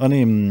अनि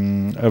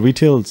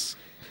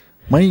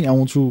रिटेल्समै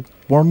आउँछु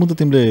पढ्नु त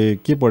तिमीले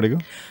के पढेको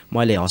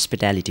मैले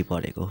हस्पिटालिटी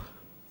पढेको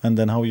and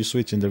then how you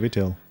switch in the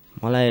retail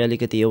मलाई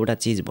अलिकति एउटा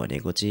चिज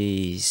भनेको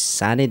चाहिँ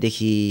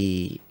सानैदेखि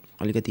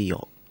अलिकति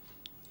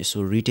यसो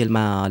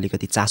रिटेलमा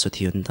अलिकति चासो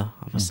थियो नि त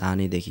अब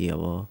सानैदेखि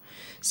अब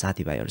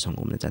साथीभाइहरूसँग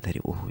घुम्न जाँदाखेरि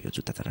ओहो यो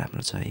जुत्ता त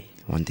राम्रो छ है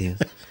भन्थ्यो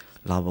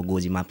ल अब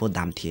गोजीमा पो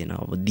दाम थिएन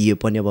अब दिए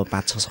पनि अब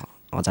 5-6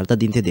 हजार त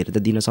दिन्थ्यो धेरै त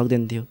दिन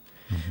सक्दैन थियो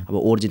अब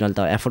ओरिजिनल त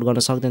एफोर्ड गर्न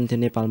सक्दैन थियो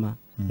नेपालमा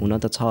हुन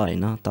त छ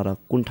होइन तर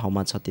कुन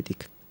ठाउँमा छ त्यति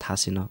थाहा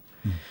छैन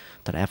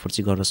तर एफोर्ड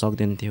चाहिँ गर्न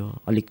सक्दैन थियो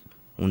अलिक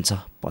हुन्छ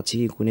पछि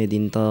कुनै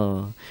दिन त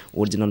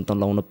ओरिजिनल त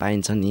लाउन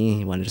पाइन्छ नि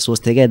भनेर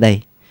सोच्थेँ क्या दाइ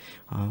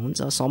हुन्छ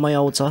समय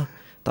आउँछ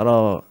तर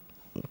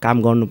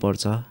काम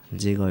गर्नुपर्छ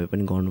जे गयो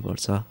पनि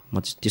गर्नुपर्छ म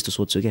त्यस्तो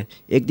सोध्छु क्या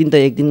एक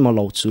दिन म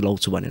लाउँछु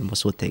भनेर म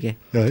सोध्थेँ क्या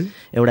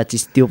एउटा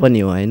चिज त्यो पनि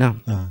हो होइन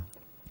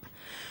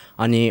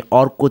अनि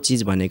अर्को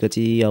चिज भनेको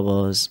चाहिँ अब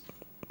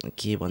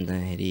के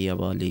भन्दाखेरि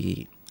अब अलि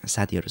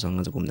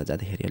साथीहरूसँग चाहिँ घुम्न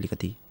जाँदाखेरि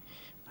अलिकति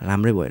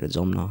राम्रै भएर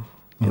जाउँ न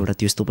एउटा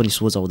त्यस्तो पनि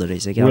सोच आउँदो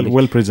रहेछ क्या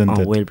वेल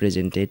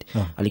प्रेजेन्टेड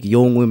अलिक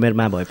यङ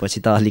उमेरमा भएपछि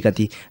त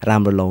अलिकति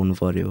राम्रो लगाउनु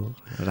पऱ्यो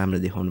राम्रो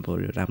देखाउनु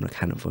पऱ्यो राम्रो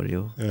खानु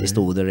पऱ्यो त्यस्तो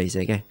हुँदो रहेछ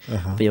क्या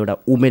अब एउटा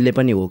उमेरले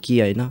पनि हो कि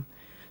होइन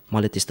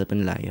मलाई त्यस्तो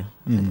पनि लाग्यो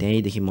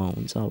त्यहीँदेखि म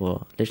हुन्छ अब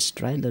लेट्स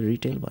ट्राई द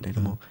रिटेल भनेर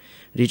म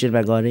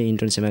रिटेलमा गरेँ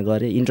इन्टर्नसिपमा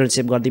गरेँ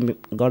इन्टर्नसिप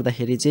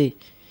गर्दाखेरि चाहिँ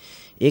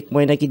 1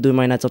 महिना कि 2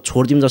 महिना चाहिँ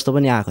छोडिदिउँ जस्तो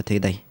पनि आएको थियो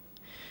दाइ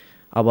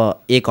अब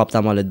 1 हप्ता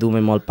मलाई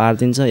दुमे मल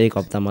पारिदिन्छ 1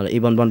 हप्ता मलाई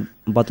इभन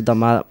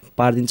बतुतामा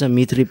पारिदिन्छ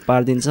मिथ्री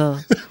पारिदिन्छ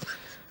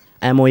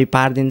एमओई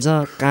पारिदिन्छ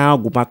कहाँ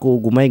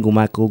घुमाएँ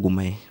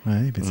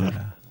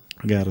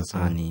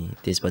अनि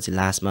त्यसपछि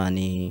लास्टमा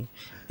अनि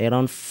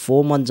एराउन्ड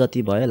 4 मन्थ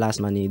जति भयो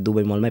लास्टमा अनि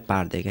दुबई मलमै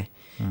पारिदिएँ क्या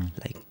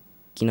लाइक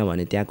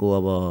किनभने त्यहाँको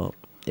अब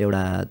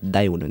एउटा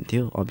दाइ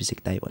हुनुहुन्थ्यो अभिषेक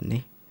दाइ भन्ने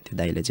त्यो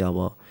दाइले चाहिँ अब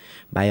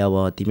भाइ अब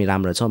तिमी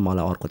राम्रो छ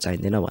मलाई अर्को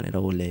चाहिँदैन भनेर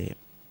उसले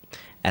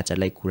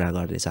एचआरलाई कुरा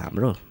गर्दैछ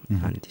हाम्रो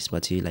अनि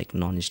त्यसपछि लाइक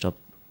नन स्टप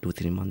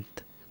 2-3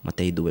 मन्थ म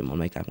त्यही दुबई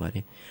मलमै काम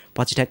गरेँ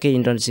पछि ठ्याक्कै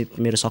इन्टर्नसिप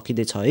मेरो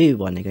सकिँदैछ है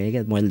भनेको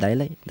क्या मैले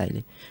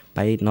दाइले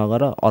भाइ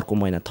नगर अर्को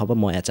महिना थप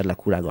म एचआरलाई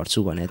कुरा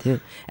गर्छु भनेको थियो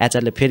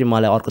एचआरले फेरि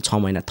मलाई अर्को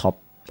 6 महिना थप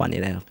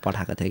भनेर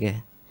पठाएको थियो क्या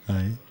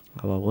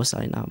अब होस्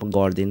होइन अब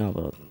गर्दिनँ अब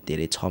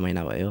धेरै 6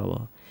 महिना भयो अब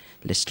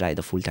let's try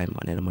the full time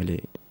भनेर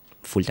मैले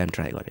फुल टाइम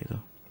ट्राई गरेको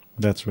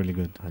द्याट्स रियली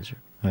गुड हजुर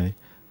है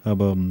अब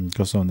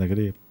कस्तो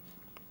भन्दाखेरि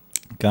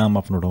काम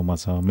आफ्नो ठाउँमा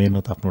छ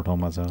मेहनत आफ्नो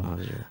ठाउँमा छ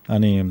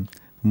अनि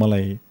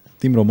मलाई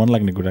तिम्रो मन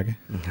लाग्ने कुरा के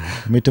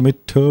मिठो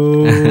मिठो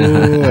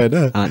होइन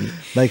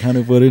दाइ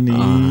खानु पऱ्यो नि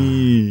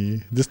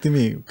जस्तो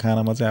तिमी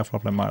खानामा चाहिँ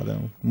आफूलाई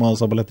मार्दैनौ म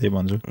सबैलाई त्यही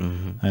भन्छु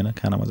होइन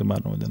खानामा चाहिँ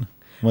मार्नु हुँदैन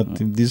म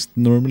दिस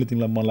नर्मली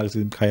तिमीलाई मन लाग्छ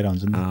तिमी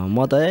खाइरहन्छु नि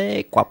म त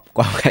क्वाप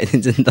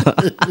खाइदिन्छु नि त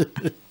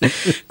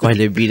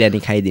कहिले बिरयानी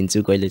खाइदिन्छु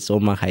कहिले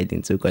चौमा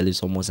खाइदिन्छु कहिले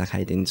समोसा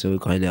खाइदिन्छु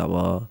कहिले अब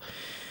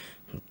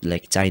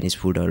लाइक चाइनिज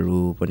फुडहरू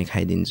पनि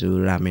खाइदिन्छु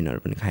रामेनहरू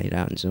पनि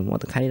खाइरहन्छु म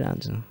त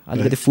खाइरहन्छु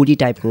अलिकति फुडी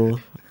टाइपको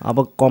अब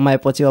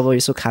कमाएपछि अब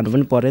यसो खानु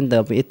पनि पऱ्यो नि त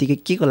अब यतिकै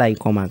के को लागि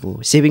कमाएको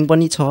सेभिङ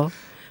पनि छ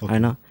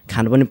होइन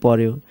खानु पनि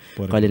पऱ्यो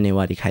कहिले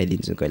नेवारी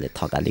खाइदिन्छु कहिले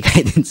थकाली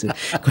खाइदिन्छु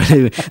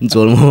कहिले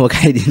झोल मोमो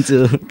खाइदिन्छु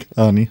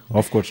अनि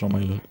अफकोर्स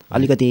रमाइलो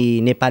अलिकति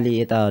नेपाली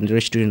यता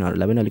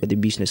रेस्टुरेन्टहरूलाई पनि अलिकति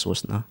बिजनेस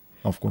होस् न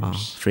अफकोर्स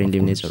फ्रेन्डली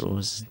नेचर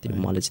होस् त्यो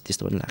मलाई चाहिँ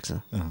त्यस्तो पनि लाग्छ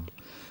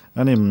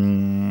अनि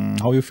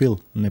how you feel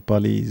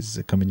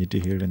Nepalese community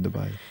here in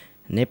Dubai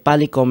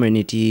Nepali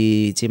community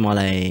चाहिँ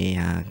मलाई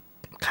यहाँ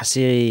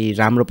खासै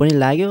राम्रो पनि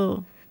लाग्यो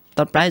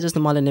तर प्रायः जस्तो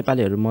मलाई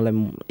नेपालीहरू मलाई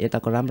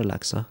यताको राम्रो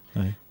लाग्छ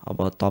अब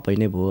तपाईँ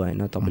नै भयो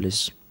होइन तपाईँले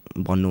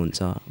भन्नुहुन्छ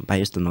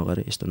भाइ यस्तो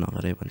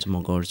नगरे भन्छ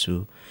म गर्छु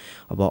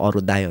अब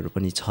अरू दाइहरू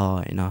पनि छ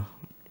होइन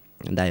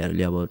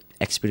दाइहरूले अब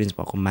एक्सपिरियन्स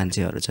भएको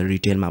मान्छेहरू छ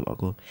रिटेलमा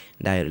भएको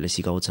दाइहरूले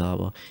सिकाउँछ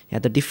अब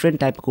यहाँ त डिफ्रेन्ट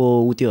टाइपको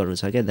उत्योहरू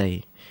छ क्या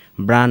दाइ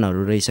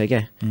ब्रान्डहरू रहेछ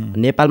क्या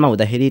नेपालमा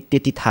हुँदाखेरि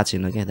त्यति थाहा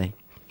छैन क्या दाइ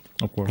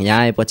यहाँ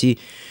आएपछि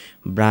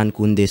ब्रान्ड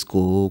कुन देशको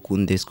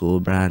हो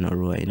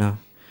ब्रान्डहरू होइन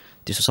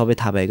त्यस्तो सबै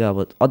थाहा भयो क्या अब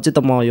अझै त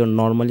म यो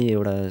नर्मली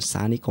एउटा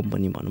सानै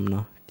कम्पनी भनौँ न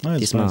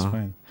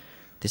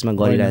त्यसमा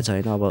गरिरहेछ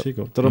होइन अब ठिक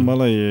हो तर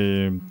मलाई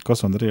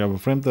कस्तो भन्दाखेरि अब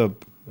फ्रेन्ड त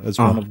is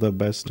one of the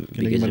best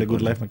किनकि मैले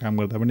गुड लाइफमा काम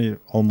गर्दा पनि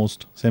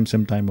अलमोस्ट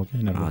सेम टाइम हो कि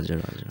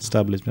हजुर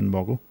इस्टाब्लिसमेन्ट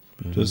भएको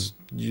जस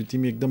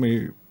तिमी एकदमै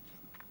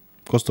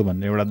कस्तो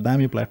भन्ने एउटा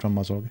दामी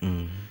प्लेटफर्ममा छौ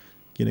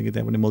किनकि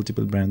त्यहाँ पनि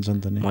मल्टिपल ब्रान्ड छ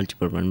नि त नि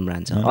मल्टिपल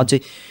ब्रान्ड छ अझै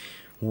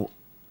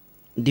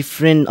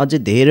डिफ्रेन्ट अझै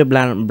धेरै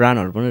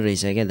ब्रान्डहरू पनि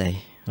रहेछ क्या दाइ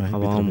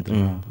अब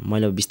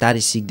मैले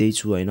बिस्तारै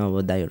सिक्दैछु होइन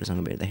अब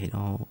दाइहरूसँग भेट्दाखेरि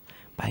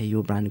भाइ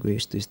यो ब्रान्डको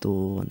यस्तो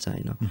भन्छ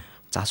होइन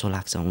चासो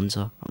लाग्छ हुन्छ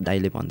अब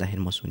दाइले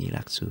भन्दाखेरि म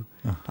सुनिरहेको छु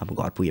अब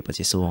घर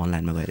पुगेपछि यसो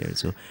अनलाइनमा गएर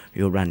हेर्छु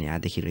यो ब्रान्ड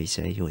यहाँदेखि रहेछ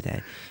यो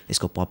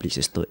यसको पब्लिस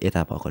यस्तो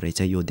यता भएको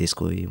रहेछ यो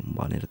देशको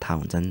भनेर थाहा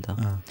हुन्छ नि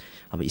त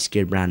अब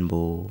स्केट ब्रान्ड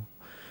भयो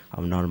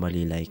अब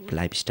नर्मली लाइक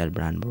लाइफस्टाइल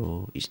ब्रान्ड भयो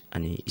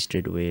अनि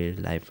स्ट्रेट वेयर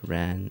लाइफ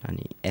ब्रान्ड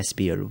अनि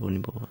एसपीहरू पनि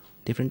भयो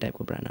डिफ्रेन्ट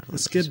टाइपको ब्रान्डहरू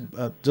स्केट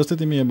जस्तै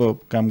तिमी अब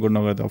काम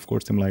गर्नु गर्दा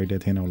अफकोर्स तिमीलाई आइडिया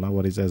थिएन होला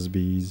वाट इज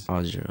एसबीज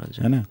हजुर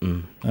होइन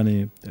अनि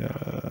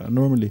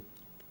नर्मली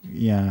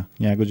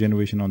यहाँको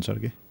जेनेरेसन अनुसार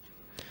के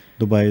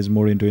Dubai is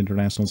more into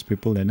international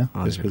people होइन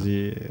त्यसपछि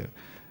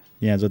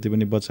यहाँ जति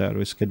पनि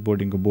बच्चाहरू स्केट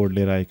बोर्डिङको बोर्ड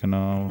लिएर आइकन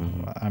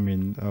आई मिन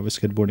अब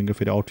स्केट बोर्डिङको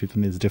फेरि आउटफिट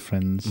पनि इज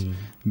डिफरेन्स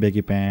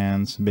बेगी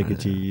प्यान्ट्स बेगी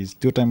चिज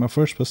त्यो टाइममा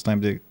फर्स्ट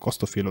टाइम चाहिँ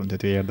कस्तो फिल हुन्थ्यो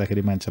त्यो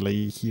हेर्दाखेरि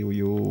मान्छेलाई के हो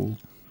यो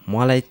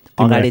मलाई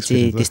अगाडि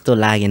चाहिँ त्यस्तो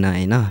लागेन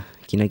होइन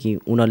किनकि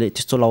उनीहरूले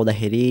त्यस्तो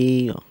लाउँदाखेरि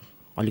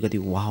अलिकति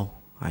वाउ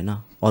होइन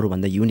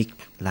अरूभन्दा युनिक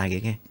लाग्यो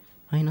क्या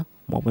होइन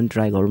म पनि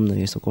ट्राई गरौँ न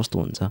यस्तो कस्तो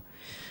हुन्छ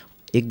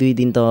 1-2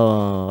 दिन त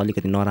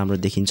अलिकति नराम्रो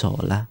देखिन्छ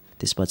होला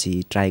त्यसपछि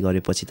ट्राई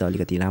गरेपछि त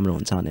अलिकति राम्रो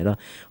हुन्छ भनेर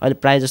अहिले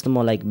प्रायः जस्तो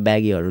म लाइक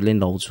ब्यागीहरूले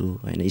लाउँछु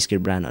होइन स्केट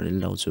ब्रान्डहरूले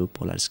लाउँछु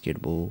पोलर स्केट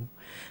भयो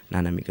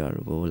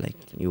नानामिकाहरू भयो लाइक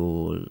यो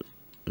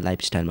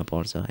लाइफस्टाइलमा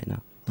पर्छ होइन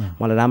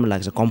मलाई राम्रो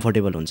लाग्छ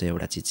कम्फर्टेबल हुन्छ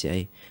एउटा चिज चाहिँ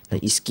है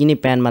लाइक स्किनी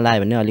प्यान्टमा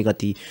लगायो भने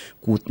अलिकति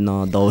कुद्न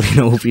दौडिन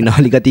उफ्रिन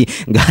अलिकति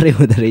गाह्रो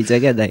हुँदो रहेछ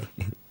क्या दाइ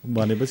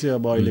भनेपछि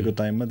अब अहिलेको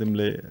टाइममा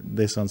तिमीले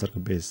देशअनुसारको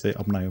भेष चाहिँ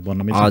अपनायो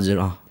भन्नु हजुर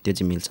त्यो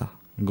चाहिँ मिल्छ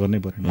गर्नै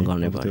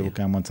पर्यो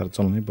काम अनुसार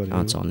चल्नै पर्यो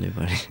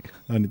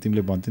अनि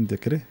तिमीले भन्थ्यौ नि त्यो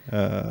के अरे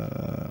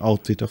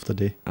आउटफिट अफ द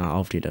डे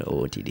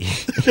ओटिडी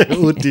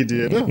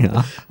होइन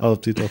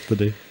आउटफिट अफ द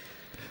डे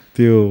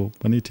त्यो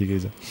पनि ठिकै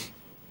छ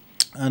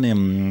अनि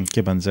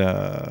के भन्छ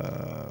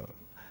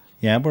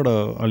यहाँबाट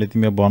अहिले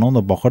तिमी अब भनौँ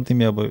न भर्खर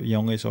तिमी अब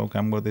यङै छौ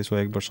काम गर्दैछौ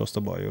 1 वर्ष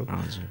जस्तो भयो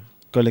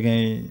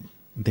कहिलेकाहीँ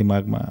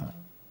दिमागमा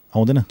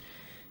आउँदैन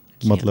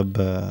मतलब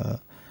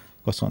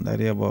कस्तो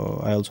भन्दाखेरि अब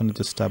I also need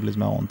to establish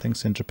my own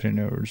things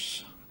entrepreneurs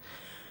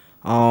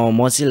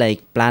म चाहिँ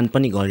लाइक प्लान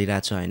पनि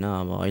गरिरहेको छु होइन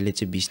अब अहिले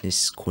चाहिँ बिजनेस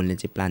खोल्ने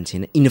चाहिँ प्लान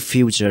छैन इन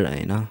फ्युचर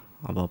होइन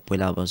अब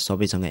पहिला अब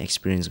सबैसँग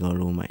एक्सपिरियन्स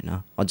गरौँ होइन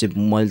अझै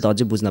मैले त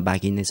अझै बुझ्न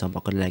बाँकी नै छ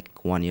भर्खर लाइक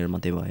 1 इयर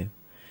मात्रै भयो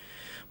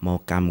म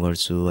काम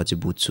गर्छु अझै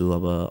बुझ्छु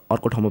अब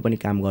अर्को ठाउँमा पनि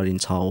काम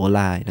गरिन्छ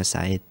होला होइन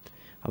सायद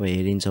अब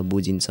हेरिन्छ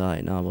बुझिन्छ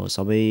होइन अब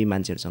सबै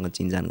मान्छेहरूसँग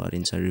चिनजान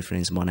गरिन्छ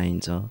रिफरेन्स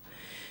बनाइन्छ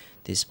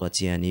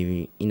त्यसपछि अनि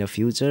इन अ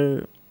फ्युचर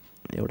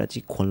एउटा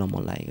चाहिँ खोल्न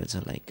मन लागेको छ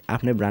लाइक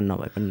आफ्नै ब्रान्ड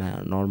नभए पनि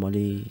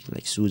नर्मली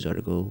लाइक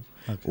सुजहरूको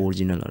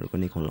ओरिजिनलहरूको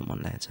नै खोल्न मन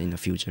लागेको छ इन द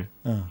फ्युचर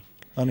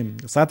अनि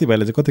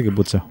साथीभाइले चाहिँ कतिको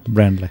बुझ्छ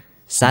ब्रान्डलाई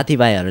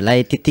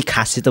साथीभाइहरूलाई त्यति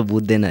खासै त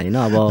बुझ्दैन होइन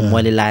अब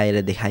मैले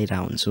लगाएर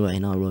देखाइरहेको हुन्छु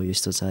होइन अब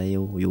यस्तो छ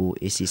यो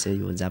एसी छ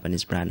यो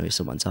जापानिज ब्रान्ड हो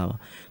यस्तो भन्छ अब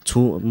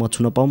म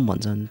छुन पाऊँ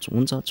भन्छ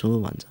हुन्छ छु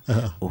भन्छ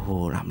ओहो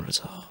राम्रो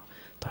छ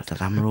तर त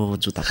राम्रो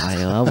जुत्ता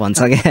पायो भन्छ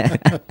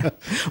क्या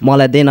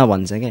मलाई देन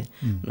भन्छ क्या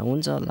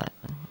हुन्छ होला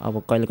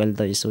अब कहिले कहिले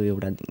त यसो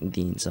एउटा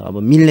दिन्छ अब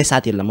मिल्ने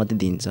साथीहरूलाई मात्रै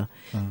दिन्छ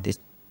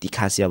त्यति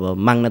खासै अब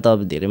माग्न त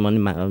अब धेरै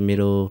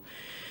मेरो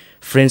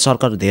फ्रेन्ड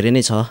सर्कल धेरै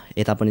नै छ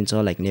यता पनि छ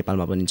लाइक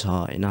नेपालमा पनि छ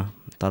होइन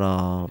तर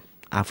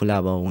आफूलाई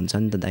अब हुन्छ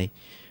नि त दाइ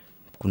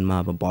कुनमा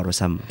अब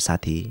भरोसा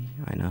साथी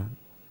होइन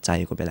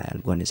चाहिएको बेला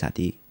हेल्प गर्ने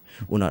साथी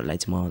उनीहरूलाई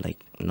चाहिँ म लाइक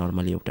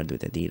नर्मली एउटा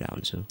दुइटा दिइरहेको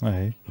हुन्छु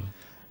है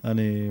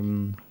अनि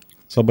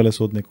सबैलाई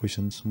सोध्ने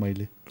क्वेसन्स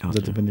मैले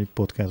जति पनि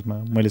पोडकास्टमा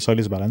मैले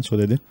शैलेश भाइलाई पनि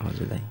सोधेँ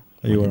हजुर दाइ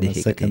यो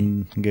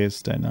सेकेन्ड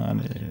गेस्ट होइन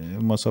अनि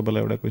म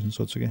सबैलाई एउटा क्वेसन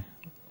सोध्छु क्या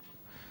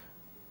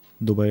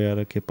दुबई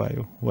आएर के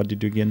पायो what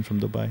did you gain from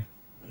Dubai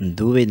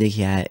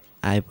दुबईदेखि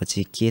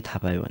आएपछि के थाहा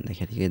पायो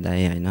भन्दाखेरि के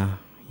दाइ होइन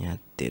यहाँ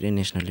धेरै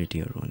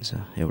नेसनालिटीहरू हुन्छ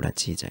एउटा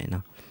चिज होइन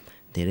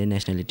धेरै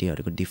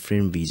नेसनालिटीहरूको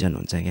डिफ्रेन्ट भिजन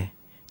हुन्छ क्या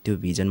त्यो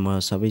भिजन म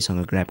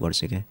सबैसँग ग्र्याब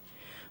गर्छु क्या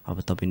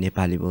अब तपाईँ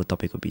नेपाली भयो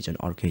तपाईँको भिजन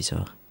अर्कै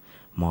छ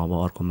म अब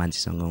अर्को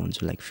मान्छेसँग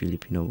हुन्छु लाइक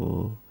फिलिपिनो भयो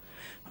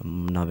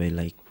नभए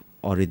लाइक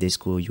अरू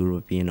देशको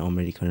युरोपियन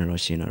अमेरिकन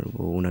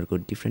रसियनहरूको उनीहरूको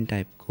डिफ्रेन्ट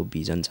टाइपको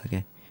भिजन छ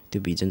क्या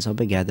त्यो भिजन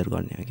सबै ग्यादर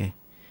गर्ने हो क्या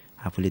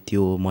आफूले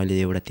त्यो मैले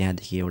एउटा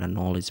त्यहाँदेखि एउटा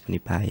नलेज पनि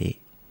पाएँ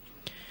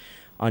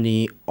अनि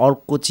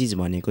अर्को चिज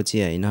भनेको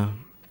चाहिँ होइन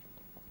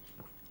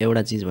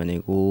एउटा चिज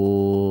भनेको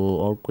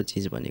अर्को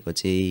चिज भनेको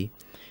चाहिँ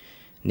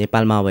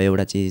नेपालमा अब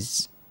एउटा चिज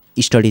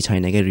स्टडी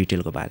छैन क्या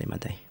रिटेलको बारेमा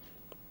त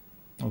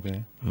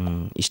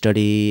okay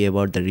study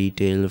about the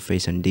retail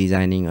fashion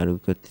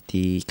डिजाइनिङहरूको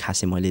त्यति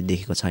खासै मैले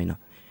देखेको छैन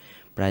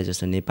प्रायः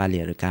जस्तो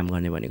नेपालीहरू काम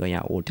गर्ने भनेको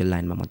यहाँ होटेल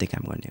लाइनमा मात्रै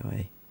काम गर्ने हो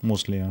है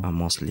मोस्टली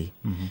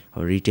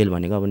अब रिटेल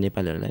भनेको अब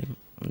नेपालीहरूलाई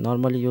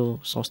नर्मली यो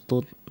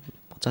सस्तो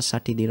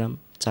 50-60 दिराम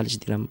 40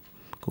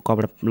 दिरामको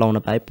कपडा लाउन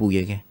पाए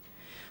पुग्यो क्या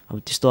अब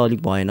त्यस्तो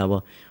अलिक भएन अब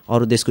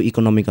अरू देशको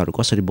इकोनोमिकहरू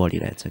कसरी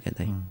बढिरहेछ क्या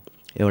दाइ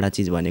एउटा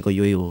चिज भनेको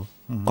यही हो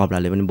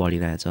कपडाले पनि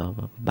बढिरहेछ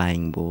अब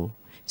बाइङ भयो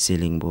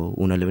सेलिङ भयो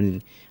उनीहरूले पनि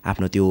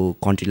आफ्नो त्यो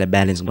कन्ट्रीलाई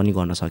ब्यालेन्स पनि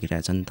गर्न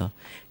सकिरहेछ नि त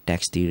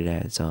ट्याक्स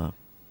तिरिरहेछ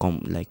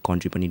लाइक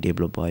कन्ट्री पनि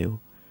डेभलप भयो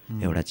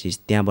एउटा चिज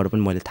त्यहाँबाट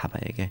पनि मैले थाहा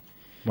पाएँ क्या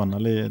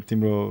भन्नाले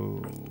तिम्रो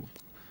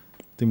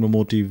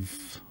मोटिभ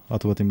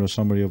अथवा तिम्रो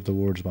समरी अफ द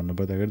वर्ड्स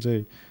भन्नुपर्दाखेरि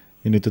चाहिँ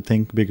यु निड टु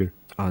थिङ्क बिगर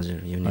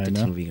हजुर यु निड टु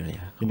थिङ्क बिगर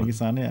किनकि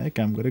सानै आयो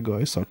काम गरेँ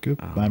गयो सक्यो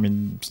आई मिन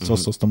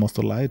सस्तो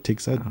मस्तो लाग्यो ठिक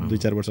छ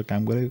 2-4 वर्ष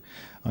काम गरेँ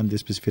अनि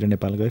त्यसपछि फेरि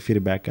नेपाल गएँ फेरि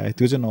ब्याक आएँ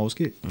त्यो चाहिँ नहोस्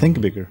कि think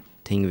bigger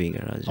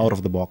out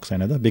of the box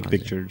होइन त big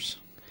pictures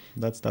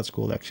that's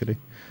coal actually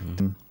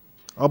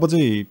अब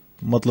चाहिँ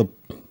मतलब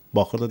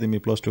भर्खर त तिमी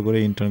 +2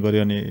 गऱ्यो इन्टर्न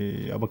गऱ्यो अनि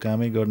अब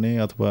कामै गर्ने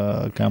अथवा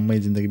काममै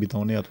जिन्दगी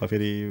बिताउने अथवा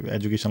फेरि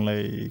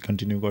एजुकेसनलाई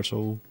कन्टिन्यू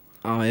गर्छौ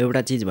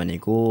एउटा चिज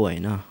भनेको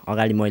होइन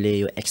अगाडि मैले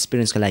यो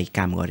एक्सपिरियन्सको लागि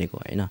काम गरेको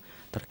होइन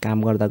तर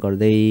काम गर्दा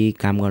गर्दै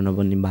काम गर्न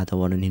पनि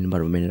वातावरण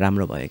इन्भाइरोमेन्ट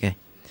राम्रो भयो क्या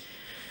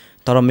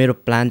तर मेरो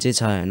प्लान चाहिँ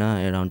छ होइन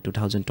एराउन्ड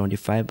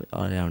 2025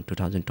 एराउन्ड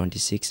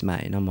 2026मा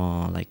होइन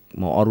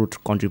म अरू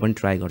कन्ट्री पनि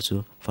ट्राई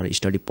गर्छु फर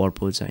स्टडी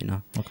पर्पज होइन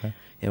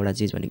एउटा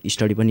चिज भनेको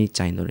स्टडी पनि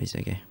चाहिँदो रहेछ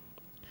क्या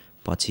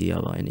पछि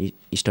अब होइन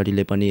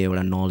स्टडीले पनि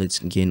एउटा नलेज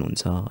गेन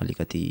हुन्छ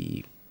अलिकति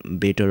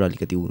बेटर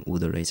अलिकति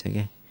हुँदो रहेछ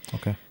क्या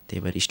त्यही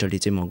भएर स्टडी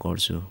चाहिँ म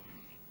गर्छु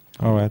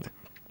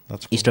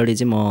स्टडी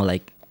चाहिँ म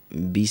लाइक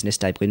बिजनेस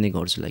टाइपको नै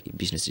गर्छु लाइक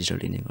बिजनेस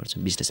स्टडी नै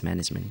गर्छु बिजनेस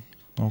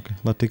म्यानेजमेन्ट ओके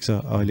ल ठिक छ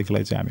अहिलेको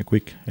लागि चाहिँ हामी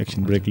क्विक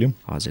एकछिन ब्रेक लिउँ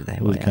हजुर दाइ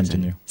विल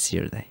कन्टिन्यू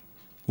स्योर दाइ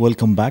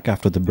welcome back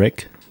after the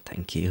brake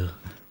thank you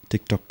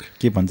TikTok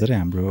के भन्छ रे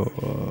हाम्रो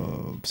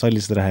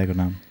शैलेश राखेको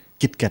नाम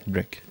किटक्याट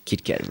ब्रेक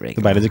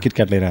त्यो भाइले चाहिँ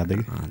किटक्याट लिएर आएको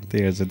थियो कि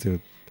त्यही भएर चाहिँ त्यो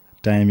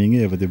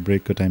टाइमिङै अब त्यो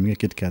ब्रेकको टाइमिङै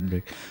किटक्याट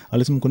ब्रेक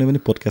अहिलेसम्म कुनै पनि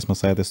पोडकास्टमा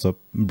सायद यस्तो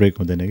ब्रेक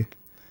हुँदैन कि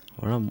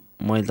र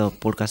मैले त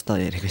पोडकास्ट त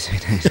हेरेको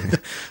छैन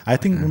आई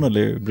थिङ्क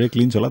उनीहरूले ब्रेक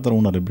लिन्छ होला तर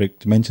उनीहरूले ब्रेक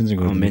मेन्सन चाहिँ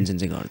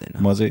गर्दैन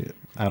म चाहिँ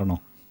I don't know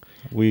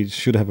we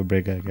should have a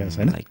break gas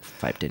होइन लाइक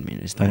 5-10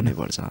 मिनट्स त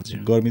हुनैपर्छ हजुर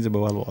गर्मी चाहिँ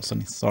बवाल भएछ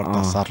नि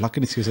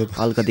सर्लक्कै निस्किन्छ त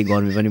अलिकति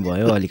गर्मी पनि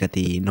भयो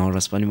अलिकति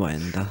नर्भस पनि भयो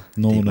नि त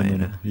no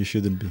you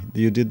shouldn't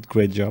be you did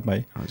great जब है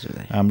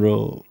हजुर हाम्रो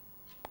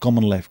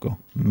कमन लाइफको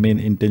मेन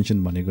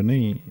इन्टेन्सन भनेको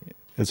नै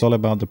it's all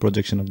about the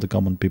projection of the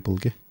common people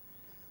के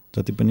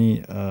जति पनि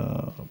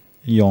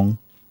यङ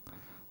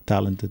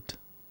ट्यालेन्टेड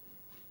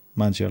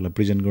मान्छेहरूलाई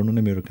प्रेजेन्ट गर्नु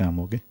नै मेरो काम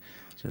हो कि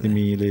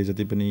तिमीले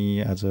जति पनि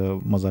आज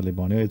मजाले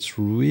भन्यो इट्स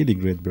रियली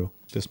ग्रेट ब्रो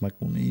त्यसमा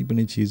कुनै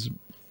पनि चिज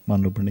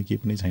मान्नुपर्ने केही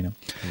पनि छैन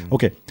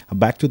okay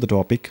back to the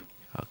topic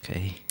okay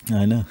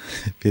होइन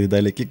फेरि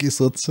दाइले के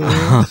सोध्छ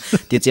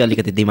त्यो चाहिँ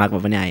अलिकति दिमागमा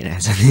पनि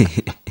आइरहेछ नि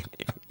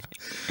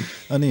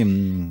अनि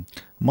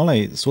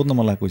मलाई सोध्न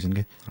मन लागेको क्वेसन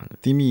के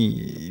तिमी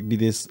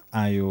विदेश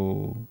आयो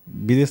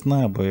विदेश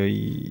नभए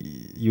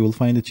you will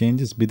find the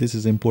changes विदेश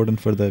इज इम्पोर्टेन्ट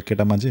फर द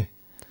केटा मान्छे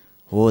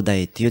हो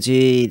दाइ त्यो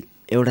चाहिँ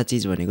एउटा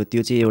चिज भनेको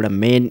त्यो चाहिँ एउटा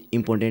मेन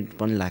इम्पोर्टेन्ट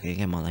पनि लाग्यो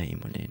क्या मलाई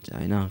इम्पोर्टेन्ट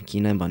होइन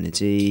किनभने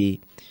चाहिँ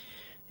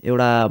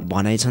एउटा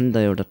भनाइ छ नि त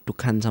एउटा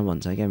टुक्खान छ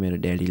भन्छ क्या मेरो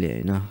ड्याडीले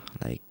होइन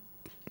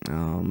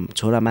लाइक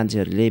छोरा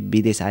मान्छेहरूले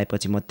विदेश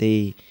आएपछि मात्रै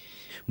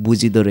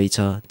बुझिँदो रहेछ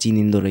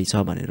चिनिँदो रहेछ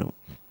भनेर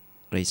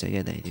रहेछ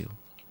क्या दाइ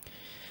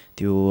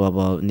त्यो अब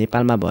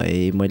नेपालमा भए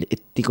मैले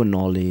यत्तिको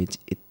नलेज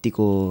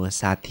यत्तिको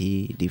साथी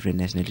डिफ्रेन्ट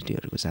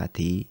नेसनालिटीहरूको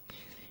साथी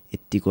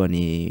यत्तिको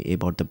अनि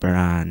about the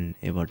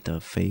brand about the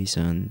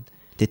fashion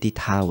त्यति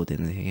थाहा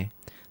हुँदैन थियो क्या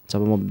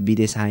जब म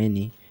विदेश आएँ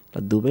नि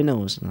ल दुबई नै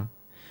होस् न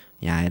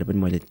यहाँ आएर पनि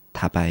मैले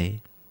थाहा पाएँ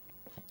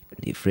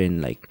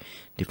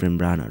डिफ्रेन्ट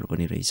ब्रान्डहरू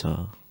पनि रहेछ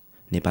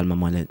नेपालमा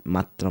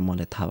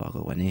मलाई थाहा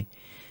भएको भने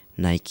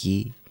नाइकी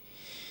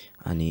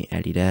अनि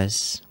एडिडास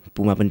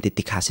पुमा पनि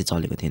त्यति खासै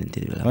चलेको थिएन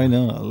त्यति बेला होइन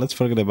let's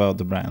forget about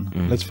the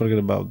brand let's forget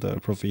about the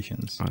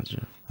प्रोफेसन्स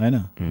हजुर होइन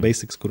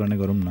बेसिक्स कुरा नै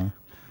गरौँ न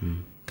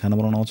खाना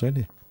बनाउन आउँछ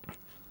अहिले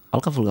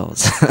हल्का फुल्का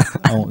आउँछ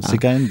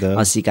सिकायो नि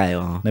त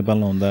सिकायो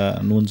नेपालमा हुँदा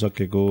नुन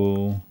सकेको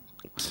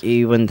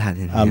केही पनि थाहा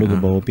थिएन आलुको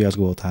भाउ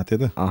प्याजको भाउ थाहा थियो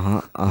त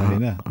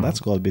होइन द्याट्स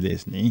कल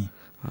विदेश नि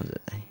हजुर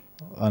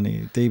अनि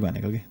त्यही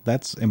भनेको कि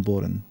द्याट्स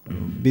इम्पोर्टेन्ट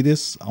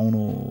विदेश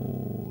आउनु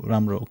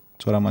राम्रो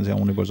छोरा मान्छे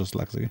आउनुपर्छ जस्तो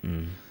लाग्छ कि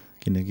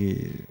किनकि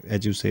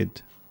एज यु सेड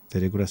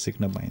धेरै कुरा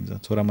सिक्न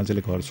पाइन्छ छोरा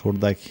मान्छेले घर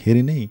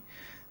छोड्दाखेरि नै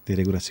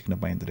धेरै कुरा सिक्न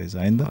पाइँदो रहेछ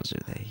होइन त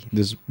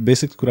दिस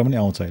बेसिक कुरा पनि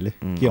आउँछ अहिले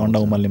कि अन्डा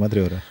उमाल्ने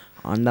मात्रै हो र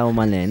अन्डा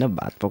उमाल्ने होइन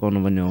भात पकाउनु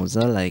पनि आउँछ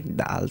लाइक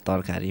दाल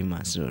तरकारी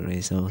मासुहरू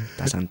रहेछ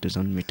तासान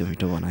टुसान मिठो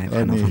मिठो बनाएर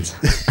खानु पर्छ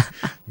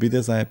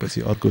विदेश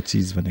आएपछि अर्को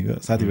चिज भनेको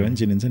साथीभाइ पनि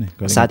चिनिन्छ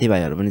नि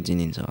साथीभाइहरू पनि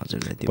चिनिन्छ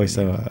हजुरलाई त्यो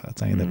पैसा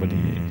चाहिँदा पनि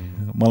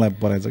मलाई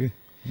पराएछ कि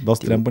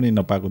 10 ग्राम पनि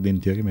नपाएको दिन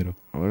थियो कि मेरो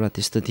हो र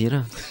त्यस्तो थियो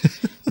र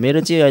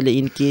मेरो चाहिँ अहिले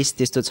इन केस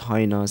त्यस्तो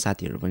छैन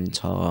साथीहरू पनि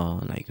छ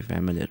लाइक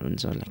फ्यामिलीहरू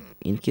हुन्छ लाइक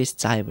इन केस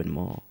चाह्यो भने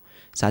म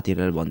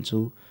साथीहरूलाई भन्छु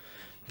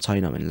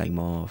छैन भने लाइक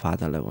म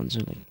फादरलाई भन्छु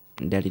लाइक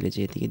ड्याडीले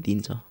चाहिँ यतिकै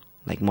दिन्छ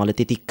लाइक मलाई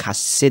त्यति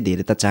खासै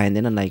धेरै त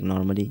चाहिँदैन like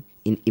normally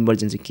in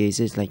emergency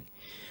cases like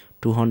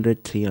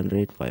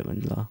 200-300 भयो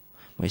भने ल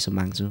म यसो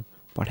माग्छु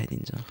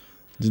पठाइदिन्छ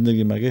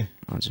जिन्दगीमा के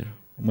हजुर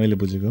मैले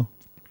बुझेको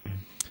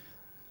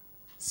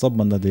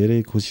सबभन्दा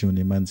धेरै खुसी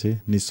हुने मान्छे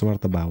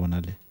निस्वार्थ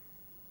भावनाले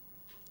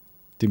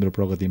तिम्रो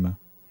प्रगतिमा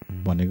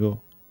भनेको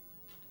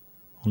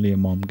ओन्ली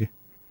मम के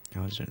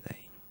हजुर दाइ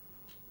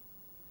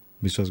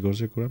विश्वास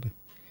गर्छु कुराले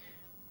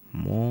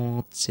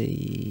म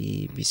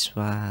चाहिँ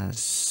विश्वास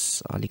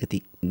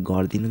अलिकति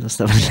गर्दिनँ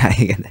जस्तो पनि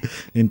लागेको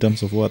in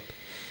terms of what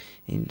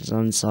in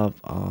terms of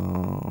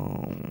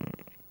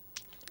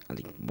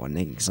अलिक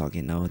भन्नै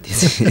सकेन हो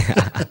त्यो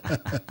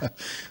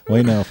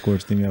होइन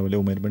अफकोर्स तिमी अब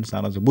उमेर पनि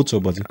सानो छ बुझ्छौ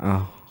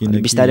पछि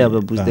बिस्तारै अब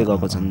बुझ्दै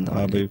गएको छ नि त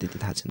त्यति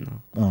थाहा छैन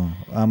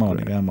आमा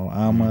भनेको आमा हो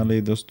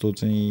आमाले जस्तो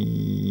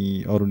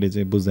चाहिँ अरूले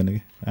चाहिँ बुझ्दैन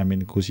कि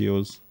हामी खुसी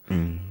होस्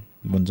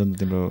भन्छ नि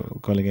तिम्रो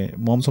कहिलेकाहीँ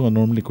ममसँग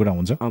नर्मली कुरा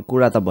हुन्छ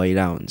कुरा त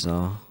भइरहेको हुन्छ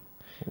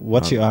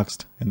what she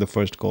asked in the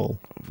first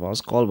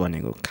call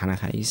भनेको खाना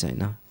खाइस्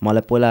होइन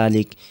मलाई पहिला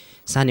अलिक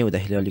सानो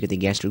हुँदाखेरि अलिकति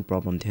ग्यास्ट्रिक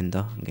प्रब्लम थियो नि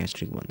त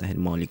ग्यास्ट्रिक भन्दाखेरि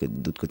म अलिकति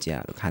दुधको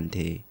चियाहरू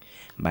खान्थेँ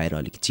बाहिर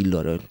अलिक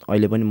चिल्लोहरू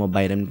अहिले पनि म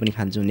बाहिर पनि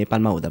खान्छु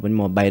नेपालमा हुँदा पनि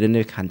म बाहिर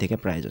नै खान्थेँ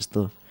क्या प्रायः जस्तो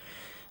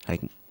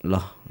लाइक ल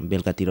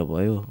बेलुकातिर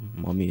भयो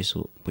मम्मी यसो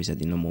पैसा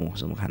दिनु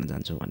मोमोसम्म खान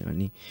जान्छु भन्यो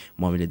भने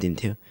मम्मीले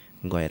दिन्थ्यो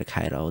गएर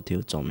खाएर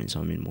आउँथ्यो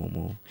चाउमिन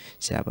मोमो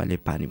स्याबाले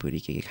पानीपुरी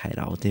के खाएर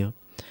आउँथ्यो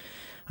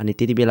अनि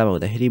त्यति बेलामा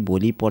हुँदाखेरि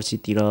भोलि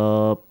पर्सितिर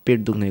पेट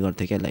दुख्ने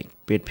गर्थ्यो क्या लाइक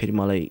पेट फेरि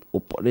मलाई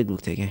ओपरै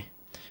दुख्थ्यो क्या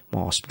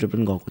म हस्पिटल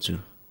पनि गएको छु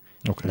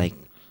लाइक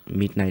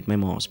मिड नाइटमै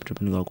म हस्पिटल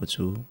पनि गएको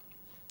छु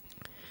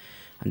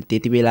अनि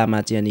त्यति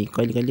बेलामा चाहिँ अनि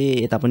कहिले कहिले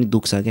यता पनि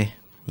दुख्छ क्या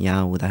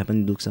यहाँ हुँदा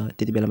पनि दुख्छ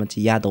त्यति बेलामा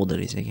चाहिँ याद आउँदो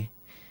रहेछ क्या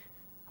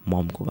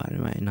ममको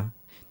बारेमा होइन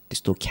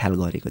त्यस्तो ख्याल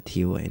गरेको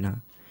थियो होइन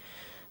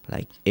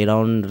लाइक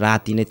एराउन्ड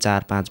राति नै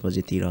 4-5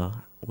 बजेतिर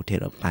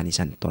उठेर पानी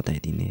सानी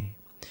तताइदिने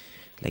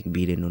लाइक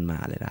बिरे नुनमा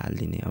हालेर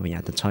हालिदिने अब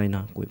यहाँ त छैन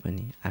कोही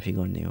पनि आफै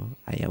गर्ने हो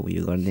आया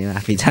उयो गर्ने हो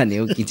आफै जाने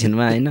हो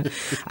किचनमा होइन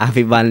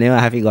आफै बाल्ने हो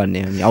आफै गर्ने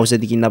हो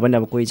औषधि किन्दा पनि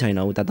अब कोही छैन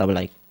उता त अब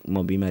लाइक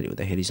म बिमारी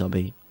हुँदाखेरि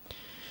सबै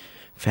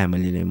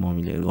फ्यामिलीले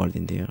मम्मीले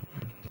गरिदिन्थ्यो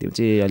त्यो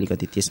चाहिँ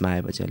अलिकति त्यसमा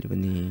आएपछि अलि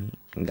पनि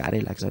गाह्रै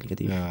लाग्छ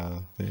अलिकति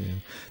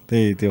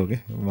त्यही त्यो हो कि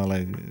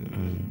मलाई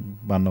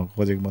भन्न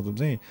खोजेको मतलब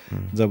चाहिँ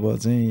जब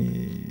चाहिँ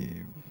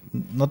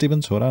नति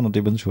पनि छोरा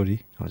नति पनि छोरी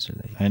हजुर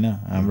होइन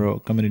हाम्रो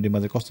कम्युनिटीमा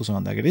चाहिँ कस्तो छ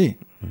भन्दाखेरि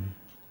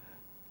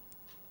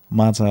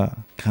माछा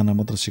खाना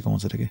मात्र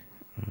सिकाउँछ अरे कि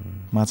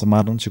माछा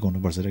मार्न पनि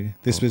सिकाउनुपर्छ अरे कि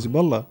त्यसपछि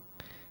बल्ल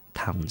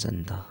थाहा हुन्छ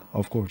नि त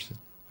of course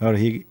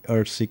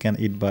or she can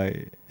eat by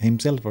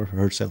himself or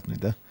herself नि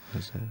त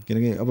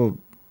किनकि अब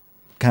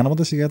खाना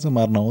मात्रै सिकाएको छ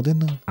मार्न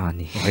आउँदैन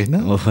होइन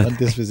अनि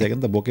त्यसपछि आएको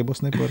नि त बोके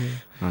बस्नै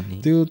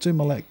पर्यो त्यो चाहिँ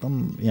मलाई एकदम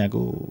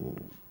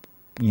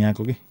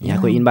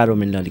यहाँको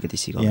इन्भाइरोमेन्ट अलिकति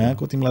सिकाउँछ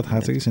यहाँको तिमीलाई थाहा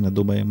छ कि छैन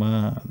दुबईमा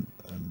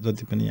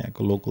जति पनि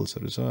यहाँको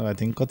लोकल्सहरू छ आई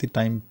थिङ्क कति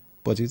टाइम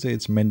पछि चाहिँ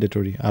इट्स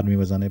मेन्डेटोरी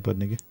आर्मीमा जानै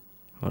पर्ने कि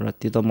र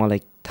त्यो त मलाई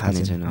थाहा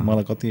नै छैन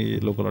मलाई कति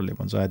लोकलहरूले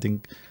भन्छ आई थिङ्क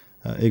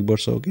 1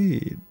 वर्ष हो कि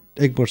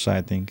 1 वर्ष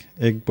आई थिङ्क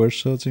 1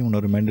 वर्ष चाहिँ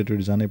उनीहरू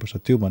मेन्डेटोरी जानै पर्छ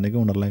त्यो भनेको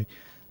उनीहरूलाई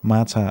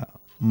माछा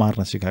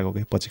मार्न सिकाएको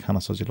कि पछि खाना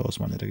सजिलो होस्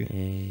भनेर कि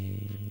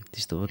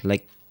त्यस्तो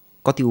लाइक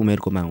कति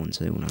उमेरकोमा हुन्छ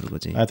उनीहरूको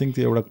चाहिँ आई थिङ्क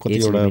त्यो एउटा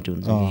कतिवटा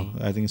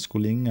I think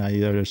schooling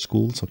higher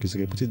school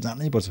सकिसकेपछि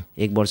जानै पर्छ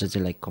 1 वर्ष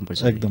चाहिँ लाइक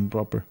कम्पल्सरी एकदम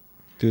प्रपर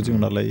त्यो चाहिँ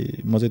उनीहरूलाई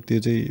म चाहिँ त्यो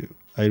चाहिँ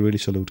आई रियली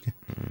सल्युट के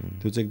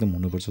त्यो चाहिँ एकदम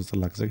हुनुपर्छ जस्तो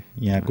लाग्छ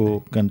कि यहाँको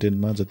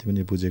कन्टेन्टमा जति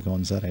पनि बुझेको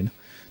अनुसार होइन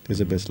त्यो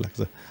चाहिँ बेस्ट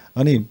लाग्छ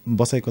अनि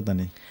बसाइ कता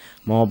नि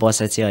म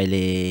बसाइ चाहिँ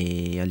अहिले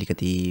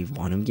अलिकति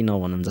भनौँ कि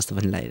नभनौँ जस्तो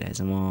पनि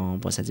लागिरहेछ म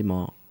बसाइ चाहिँ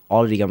म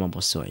अलरिगामा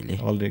बस्छु अहिले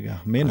अलरिगा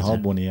मेन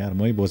हब हो नि यार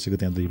मै बसेको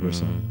त्यहाँ 2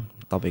 वर्ष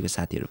तपाईँको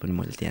साथीहरू पनि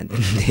मैले त्यहाँ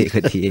देखेको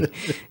थिएँ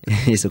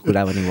यसो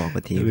कुरा पनि भएको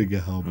थियो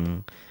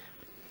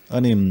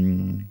अनि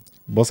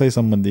बसाइ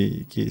सम्बन्धी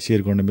के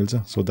सेयर गर्न मिल्छ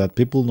so that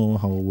people know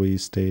how we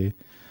stay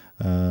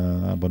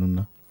भनौँ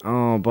न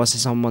बसाइ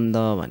सम्बन्ध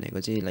भनेको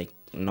चाहिँ लाइक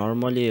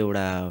नर्मली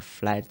एउटा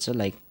फ्ल्याट छ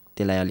लाइक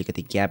त्यसलाई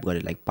अलिकति ग्याप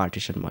गरेर लाइक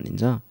पार्टिसन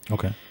भनिन्छ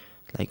ओके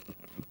लाइक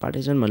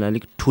पार्टिसन भने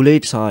अलिक ठुलै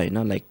छ होइन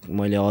लाइक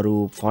मैले अरू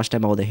फर्स्ट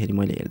टाइम आउँदाखेरि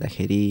मैले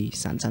हेर्दाखेरि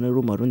सानो सानो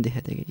रुमहरू पनि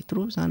देखाएको थिएँ कि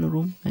यत्रो सानो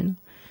रुम होइन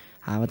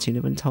हावा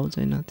छिर्ने पनि ठाउँ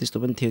छैन त्यस्तो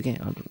पनि थियो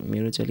क्या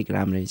मेरो चाहिँ अलिक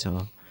राम्रै छ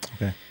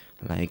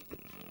लाइक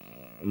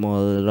म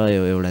र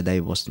एउटा दाइ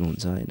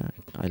बस्नुहुन्छ होइन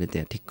अहिले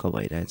त्यहाँ ठिक्क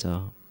भइरहेछ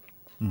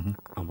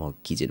अब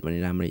किचन पनि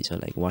राम्रै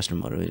छ like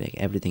वासरुमहरू like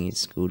everything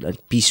is good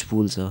अलिक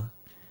पिसफुल छ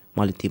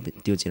मलाई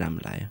त्यो चाहिँ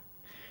राम्रो लाग्यो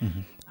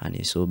अनि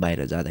यसो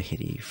बाहिर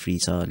जाँदाखेरि फ्री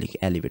छ अलिक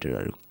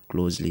एलिभेटरहरू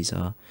क्लोजली छ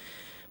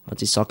म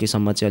चाहिँ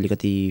सकेसम्म चाहिँ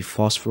अलिकति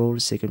first floor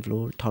second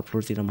floor third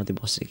फ्लोरतिर मात्रै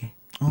बस्छु कि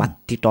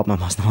माथि टपमा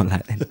बस्न मन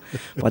लाग्दैन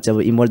पछि अब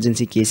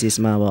इमर्जेन्सी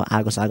केसेसमा अब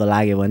आगो सागो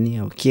लाग्यो भने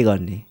अब के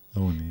गर्ने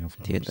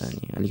थियो त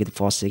नि अलिकति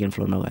फर्स्ट सेकेन्ड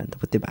फ्लोरमा गयो भने त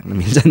पुत्तै भाग्न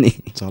मिल्छ नि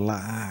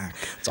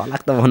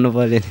चलाक त भन्नु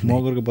पऱ्यो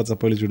मगरको बच्चा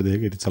पहिलोचोटि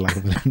देखेको यति चलाक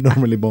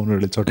नर्मली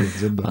बाउन्डरहरूले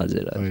चट्नुहुन्छ नि त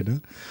हजुर होइन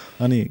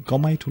अनि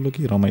कमाइ ठुलो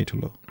कि रमाइ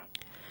ठुलो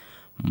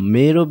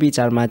मेरो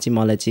विचारमा चाहिँ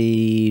मलाई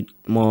चाहिँ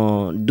म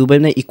दुबई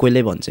नै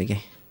इक्वेलै भन्छु क्या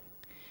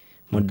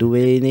म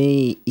दुबई नै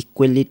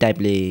इक्वेली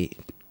टाइपले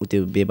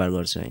त्यो व्यवहार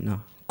गर्छु होइन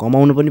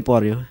कमाउनु पनि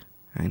पर्यो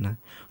होइन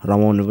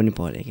रमाउनु पनि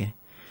पर्यो क्या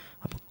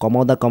अब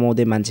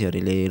कमाउँदै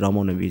मान्छेहरूले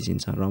रमाउन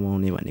बिर्सिन्छ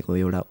रमाउने भनेको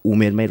एउटा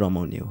उमेरमै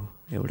रमाउने हो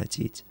एउटा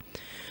चिज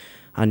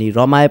अनि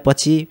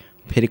रमाएपछि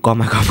फेरि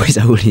कमाएको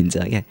पैसा उडिन्छ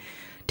क्या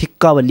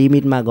ठिक्क अब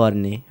लिमिटमा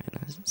गर्ने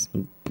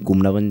होइन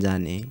घुम्न पनि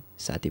जाने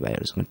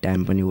साथीभाइहरूसँग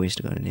टाइम पनि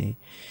वेस्ट गर्ने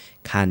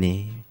खाने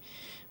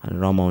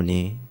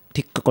रमाउने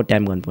ठिक्कको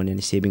टाइम गर्नुपर्ने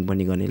अनि सेभिङ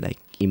पनि गर्ने लाइक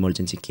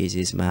इमर्जेन्सी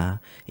केसेसमा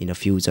इन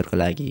फ्युचरको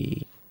लागि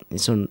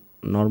यसो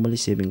नर्मली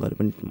सेभिङ गरे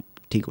पनि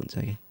ठिक हुन्छ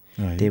क्या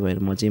त्यही भएर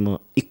म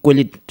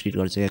इक्वली ट्रिट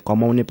गर्छु क्या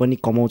कमाउने पनि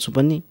कमाउँछु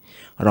पनि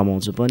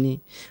रमाउँछु पनि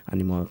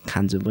अनि म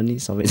खान्छु पनि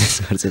सबै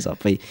गर्छु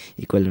सबै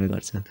इक्वलमै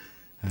गर्छु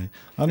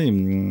अनि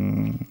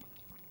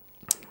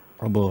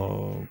अब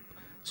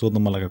सोध्नु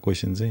मन लागेको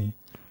क्वेसन चाहिँ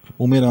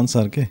उमेर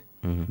अनुसार के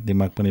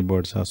दिमाग पनि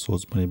बढ्छ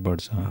सोच पनि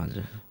बढ्छ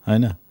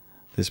होइन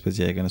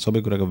त्यसपछि आइकन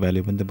सबै कुराको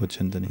भ्याल्यु पनि त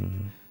बुझ्छ नि त नि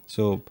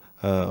सो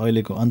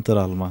अहिलेको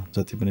अन्तरालमा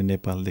जति पनि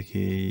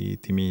नेपालदेखि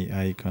तिमी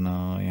आइकन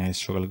यहाँ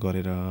स्ट्रगल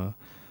गरेर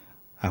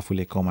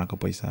आफूले कमाएको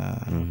पैसा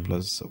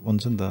प्लस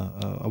हुन्छ नि त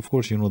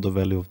of course you know the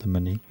value of the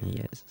money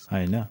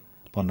होइन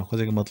भन्न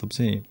खोजेको मतलब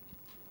चाहिँ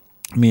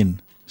मेन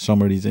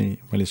समरी चाहिँ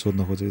मैले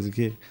सोध्न खोजेको चाहिँ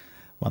के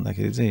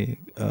भन्दाखेरि चाहिँ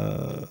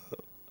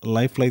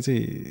लाइफलाई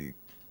चाहिँ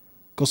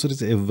कसरी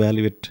चाहिँ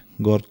इभ्यालुएट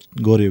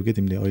गर्यो कि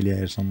तिमीले अहिले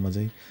आएरसम्म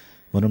चाहिँ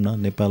भनौँ न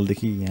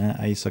नेपालदेखि यहाँ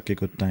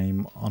आइसकेको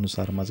टाइम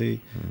अनुसारमा चाहिँ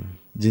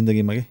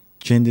जिन्दगीमा के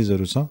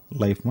चेन्जेसहरू छ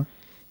लाइफमा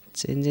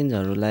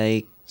चेन्जेसहरू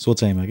लाइक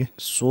सोचाइमा के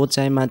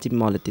सोचाइमा चाहिँ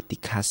मलाई त्यति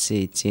खासै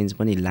चेन्ज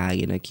पनि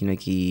लागेन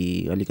किनकि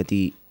अलिकति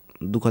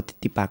दुःख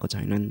त्यति पाएको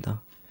छैन नि त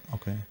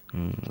ओके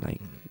लाइक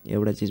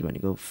एउटा चिज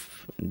भनेको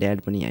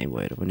ड्याड पनि यहीँ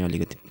भएर पनि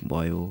अलिकति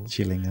भयो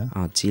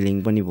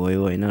चिलिङ पनि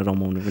भयो होइन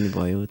रमाउनु पनि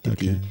भयो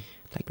त्यति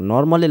लाइक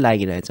नर्मलै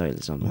लागिरहेछ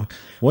अहिलेसम्म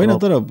होइन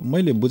तर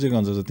मैले बुझेको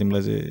अनुसार चाहिँ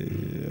तिमीलाई चाहिँ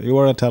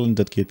एउटा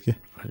ट्यालेन्टेड किड के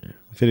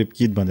फेरि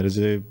किड भनेर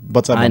चाहिँ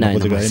बच्चा भन्न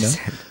खोजेको होइन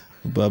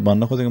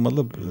भन्न खोजेको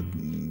मतलब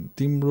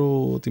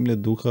तिमीले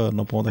दुःख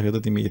नपाउँदाखेरि त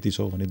तिमी यति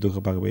छौ भने दुःख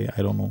पाएको भए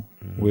I don't know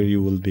where you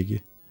will be के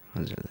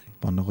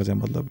भन्न खोजेको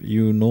मतलब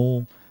you know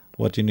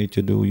what you need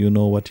to do, you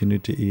know what you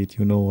need to eat,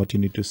 you know what you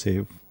need to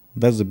save.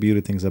 That's the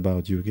beauty things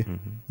about you, okay?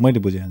 मैले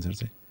बुझे answer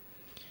चाहिँ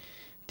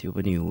त्यो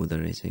पनि हुँदो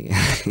रहेछ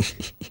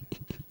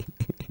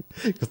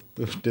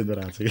कस्तो टेन्डर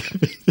आएको छ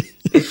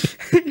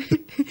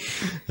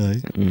है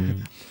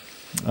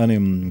अनि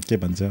के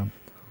भन्छ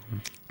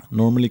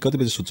नर्मली कति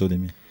बजी सुत्छौ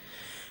तिमी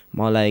म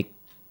लाइक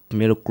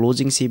मेरो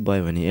क्लोजिङ सिप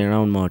भयो भने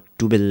एराउन्ड म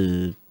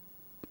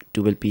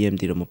 12 PM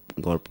तिर म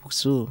घर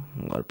पुग्छु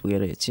घर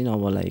पुगेर एकछिन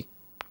अब लाइक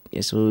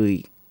यसो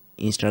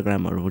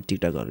इन्स्टाग्रामहरू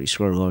टिकटकहरू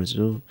स्क्रल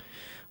गर्छु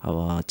अब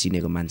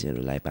चिनेको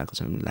मान्छेहरूलाई पाएको छ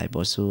भने लाइभ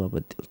बस्छु अब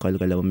कहिले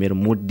कहिले अब मेरो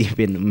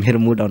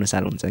मुड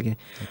अनुसार हुन्छ कि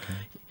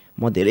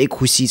म धेरै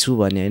खुसी छु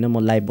भने होइन म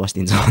लाइभ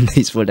बस्दिन्छु अन द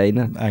स्पोट होइन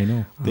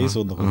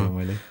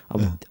अब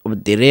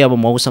धेरै अब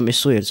मौसम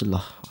यसो हेर्छु ल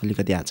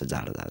अलिकति आज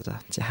जाडो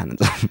चिया खानु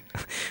त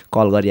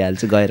कल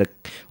गरिहाल्छु गएर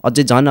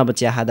अझै झन् अब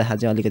चिया खाँदा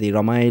चाहिँ अलिकति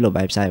रमाइलो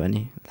भाइब्स आयो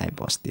भने लाइभ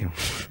बस्थ्यो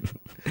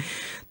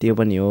त्यो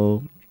पनि हो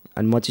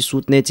अनि म चाहिँ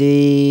सुत्ने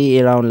चाहिँ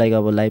एराउन्ड लाइक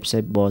अब लाइफ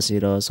साइफ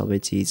बसेर सबै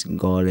चिज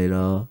गरेर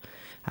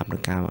आफ्नो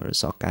कामहरू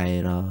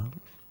सकाएर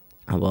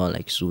अब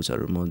लाइक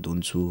सुजहरू म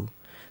धुन्छु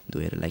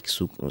धोएर लाइक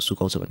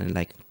सुकाउँछु भने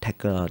लाइक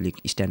ठ्याक्क अलिक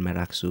स्ट्यान्डमा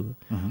राख्छु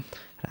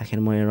राखेर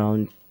म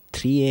एराउन्ड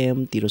 3 AM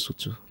तिर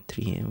सुत्छु 3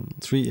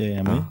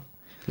 AM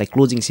लाइक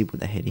क्लोजिङ सिप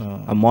हुँदाखेरि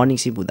अब मर्निङ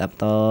सिप हुँदा त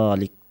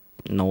अलिक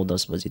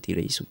 9-10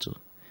 बजीतिरै सुत्छु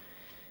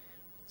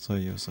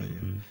सही हो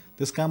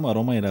त्यस काममा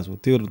रमाइरहेको छु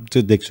त्यो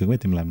चाहिँ देख्छु है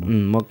तिमीलाई म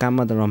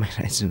काममा त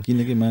रमाइरहेको छु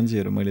किनकि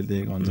मान्छेहरू मैले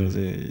देखेको अनुसार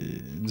चाहिँ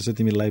जस्तै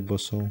तिमी लाइभ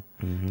बस्छौ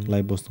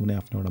लाइभ बस्नु पनि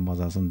आफ्नो एउटा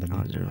मजा छ नि त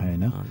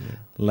होइन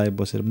लाइभ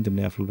बसेर पनि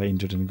तिमीले आफूलाई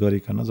इन्टरटेन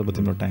गरिकन जब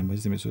तिम्रो टाइम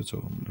भएपछि तिमी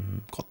सोच्छौ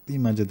कति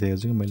मान्छे देखेको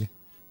छु कि मैले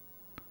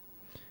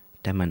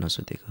टाइममा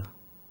नसुतेको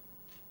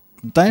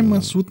टाइममा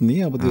सुत्ने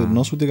अब त्यो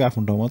नसुतेको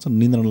आफ्नो ठाउँमा छ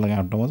निन्द्रा नलागेको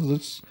आफ्नो ठाउँमा छ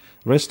जस्ट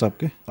रेस्ट अप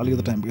के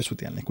अलिकति टाइम पुगेर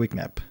सुतिहाल्ने क्विक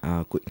न्याप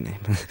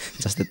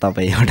जस्तै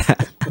तपाईँ एउटा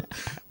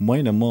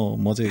होइन म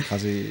चाहिँ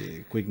खासै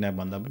क्विक न्याप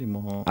भन्दा पनि म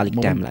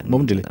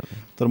पनि ढिलै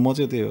तर म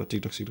चाहिँ त्यो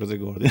टिकटक सिकटक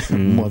चाहिँ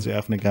गर्दिनँ म चाहिँ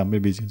आफ्नै काममै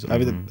बिजी हुन्छु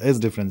अब as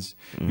difference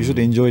you should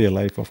enjoy your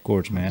life of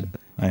course man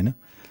होइन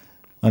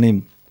अनि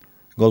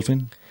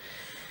गर्लफ्रेन्ड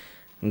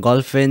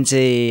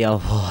चाहिँ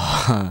अब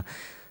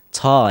छ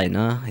होइन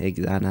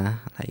एकजना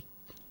लाइक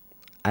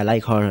आई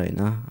लाइक हर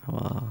होइन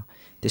अब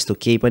त्यस्तो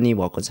केही पनि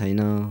भएको छैन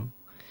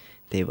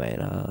त्यही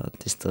भएर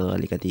त्यस्तो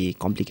अलिकति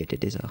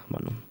कम्प्लिकेटेडै छ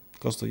भनौँ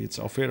कस्तो it's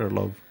affair or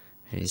love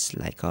it's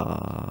like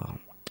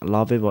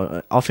लभै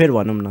affair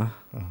भनौँ न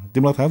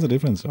तिमीलाई थाहा छ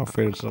डिफरेन्स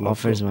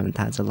अफेयर्स भने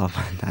थाहा छ लभ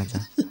भने थाहा छ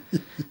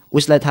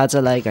उसलाई थाहा छ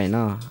लाइक होइन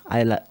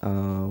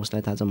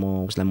उसलाई थाहा छ म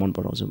उसलाई मन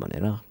पराउँछु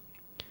भनेर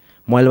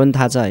मैले पनि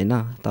थाहा छ होइन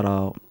तर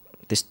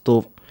त्यस्तो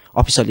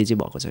अफिसियली चाहिँ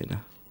भएको छैन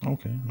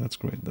ओके द्याट्स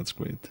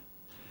ग्रेट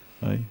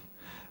है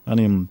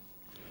अनि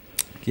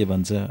के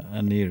भन्छ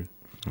निर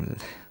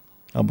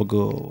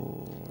अबको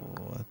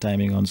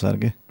टाइमिङ अनुसार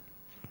के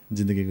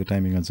जिन्दगीको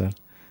टाइमिङ अनुसार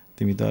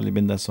तिमी त अलि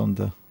बिन्दास छौ नि त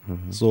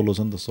सोलो छ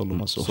नि त solo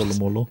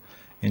Molo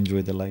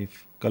enjoy the life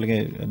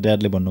कहिलेकाहीँ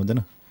ड्याडले भन्नु हुँदैन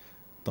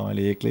त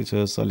अहिले एक्लै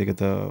छस्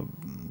अलिकति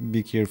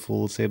be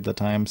careful save the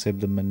time save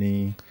the money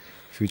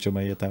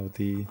फ्युचरमा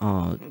यताउति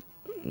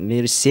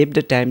मेरो सेभ द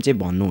टाइम चाहिँ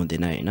भन्नु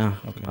हुँदैन होइन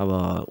अब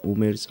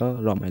उमेर छ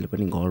रमाइलो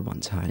पनि घर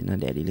भन्छ होइन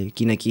ड्याडीले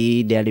किनकि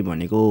ड्याडी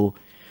भनेको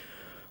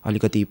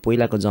अलिकति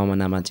पहिलाको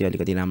जमानामा चाहिँ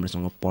अलिकति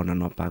राम्रोसँग पढ्न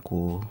नपाएको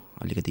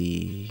अलिकति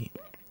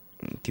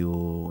त्यो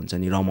हुन्छ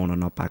नि रमाउन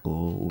नपाएको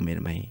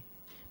उमेरमै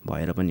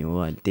भएर पनि हो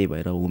त्यही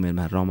भएर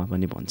उमेरमा रमा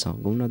पनि भन्छ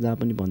घुम्न जा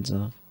पनि भन्छ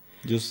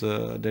जस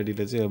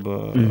ड्याडीले चाहिँ अब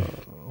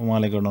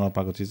उहाँले गर्न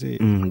नपाएको चिज चाहिँ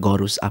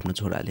गरोस् आफ्नो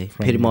छोराले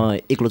फेरि म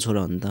एक्लो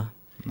छोरा हो नि त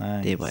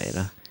त्यही भएर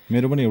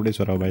मेरो पनि एउटै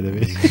छोरा हो भाइ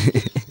देवी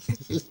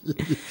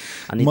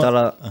अनि तर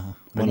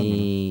अनि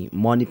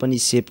मनी पनि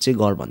सेभ चाहिँ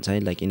गर भन्छ है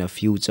लाइक इन अ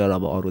फ्युचर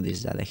अब अरू देश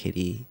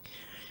जाँदाखेरि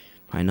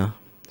होइन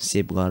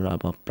सेभ गरेर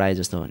अब प्रायः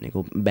जस्तो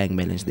भनेको ब्याङ्क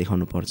ब्यालेन्स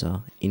देखाउनु पर्छ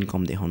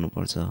इन्कम देखाउनु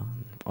पर्छ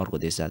अर्को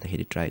देश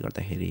जाँदाखेरि ट्राई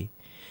गर्दाखेरि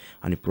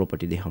अनि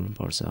प्रोपर्टी देखाउनु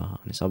पर्छ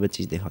अनि सबै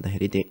चिज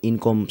देखाउँदाखेरि त्यो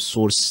इन्कम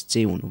सोर्स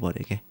चाहिँ हुनु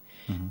पऱ्यो क्या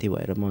त्यही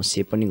भएर म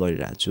सेभ पनि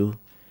गरिरहेको छु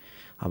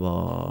अब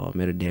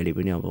मेरो ड्याडी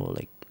पनि अब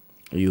लाइक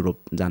युरोप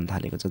जान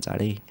थालेको छ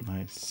चाँडै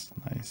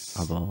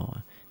अब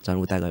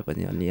झन् उता गए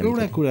पनि अलि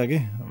एउटा कुरा के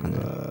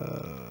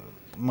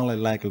मलाई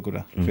लागेको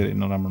कुरा फेरि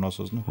नराम्रो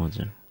नसोच्नु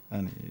हजुर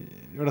अनि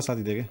एउटा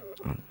साथी थियो क्या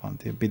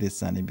भन्थ्यो विदेश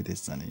जाने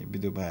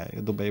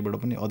दुबईबाट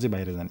पनि अझै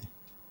बाहिर जाने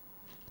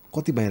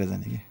कति बाहिर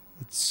जाने कि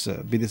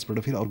विदेशबाट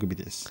फेरि अर्को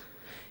विदेश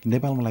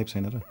नेपालमा लाइफ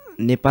छैन र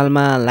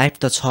नेपालमा लाइफ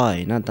त छ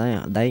होइन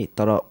दाइ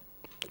तर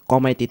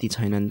कमाइ त्यति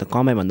छैन नि त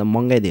कमाइभन्दा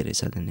महँगाइ धेरै छ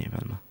त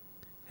नेपालमा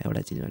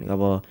एउटा चिज भनेको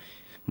अब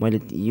मैले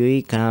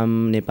यही काम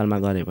नेपालमा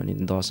गरेँ भने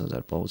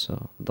 10,000 पाउँछ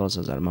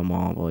 10,000मा म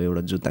अब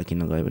एउटा जुत्ता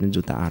किन्न गएँ भने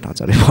जुत्ता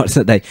 8,000 पर्छ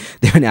दाइ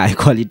त्यो पनि हाई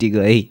क्वालिटीको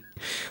है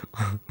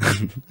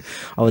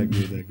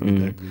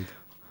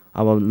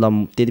अब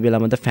ल त्यति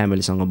बेलामा त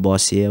फ्यामिलीसँग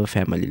बसेँ अब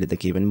फ्यामिलीले त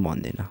केही पनि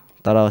भन्दैन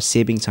तर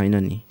सेभिङ छैन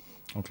नि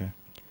ओके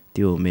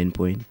त्यो मेन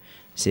पोइन्ट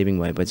सेभिङ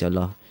भएपछि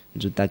ल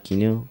जुत्ता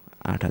किन्यो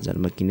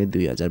 8,000मा किन्यो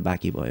 2,000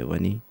 बाँकी भयो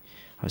भने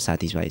अब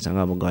साथीभाइसँग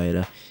अब गएर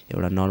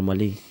एउटा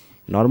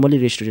नर्मली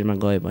रेस्टुरेन्टमा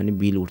गयो भने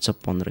बिल उठ्छ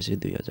 1,500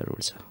 2,000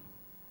 उठ्छ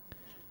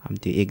अब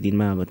त्यो एक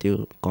दिनमा अब त्यो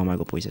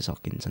कमाएको पैसा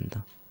सकिन्छ नि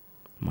त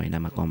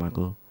महिनामा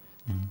कमाएको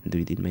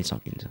 2 दिनमै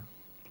सकिन्छ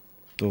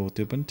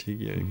त्यो पनि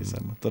ठिकै हो एक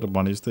हिसाबमा तर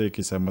भने जस्तो एक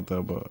हिसाबमा त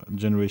अब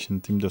जेनेरेसन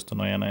तिमी जस्तो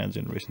नयाँ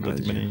जेनेरेसन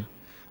जति पनि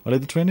अहिले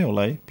त ट्रेनै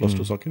होला है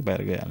 +2 सक्यो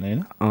बाहिर गइहाल्ने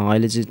होइन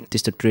अहिले चाहिँ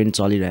त्यस्तो ट्रेन्ड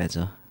चलिरहेछ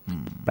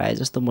प्रायः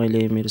जस्तो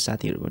मैले मेरो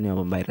साथीहरू पनि अब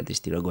बाहिर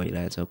देशतिर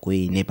गइरहेछ कोही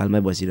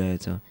नेपालमै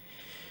बसिरहेछ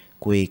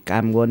कोही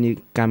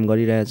काम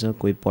गरिरहेछ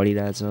कोही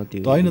पढिरहेछ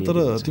त्यो होइन तर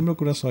तिम्रो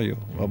कुरा सही हो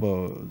अब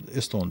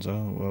यस्तो हुन्छ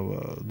अब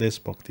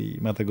देशभक्ति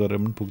मात्र गरेर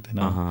पनि पुग्दैन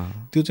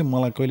त्यो चाहिँ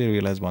मलाई कहिले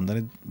रियलाइज भन्दा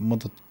नि म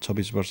त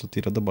 26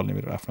 वर्षतिर त बल्ल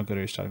मेरो आफ्नो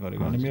करियर स्टार्ट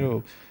गरेको अनि मेरो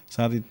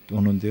साथी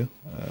हुनुहुन्थ्यो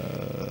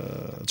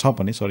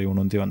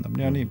हुनुहुन्थ्यो भन्दा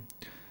पनि अनि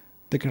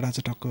त्यो केटा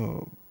चाहिँ टक्क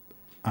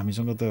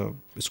हामीसँग त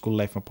स्कुल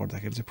लाइफमा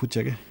पढ्दाखेरि चाहिँ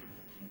फुच्च्या क्या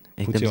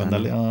फुच्चे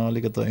भन्नाले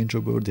अलिकति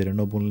इन्ट्रोभर्ट धेरै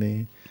नबोल्ने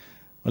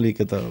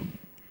अलिकति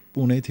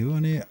पुनै थियो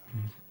अनि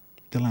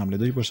त्यसलाई हामीले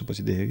 2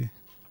 वर्षपछि देख्यो कि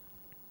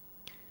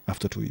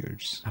आफ्टर 2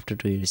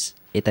 इयर्स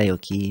यतै हो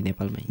कि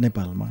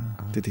नेपालमा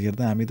त्यतिखेर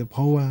त हामी त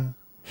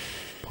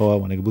फौवा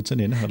भनेको बुझ्छ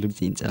नि होइन अलिक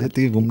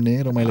त्यतिकै घुम्ने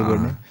रमाइलो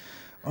गर्ने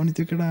अनि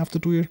त्यो केटा आफ्टर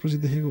 2 इयर्स पछि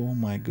देखेको ओ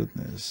माई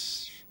गुडनेस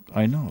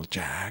होइन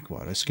च्याक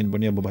भएर स्किन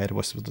पनि अब बाहिर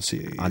बसेपछि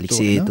अलिक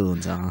सेतो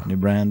हुन्छ अनि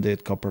ब्रान्डेड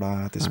कपडा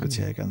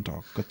त्यसपछि आइकन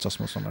टक्क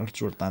चस्मा समाएर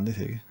चोट तान्दै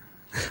थियो कि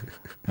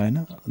होइन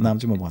नाम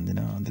चाहिँ म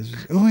भन्दिनँ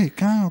त्यसपछि ओए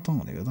कहाँ हो त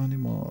भनेको त अनि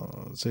म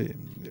चाहिँ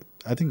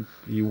I think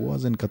you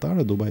was in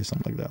Qatar Dubai some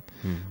like that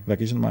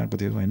भ्याकेसनमा आएको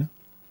थियो होइन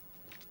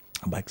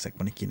बाइक साइक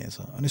पनि किनेछ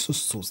अनि यसो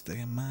सोच्थेँ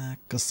कि मा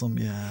कसम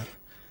यार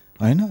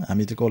होइन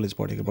हामी चाहिँ कलेज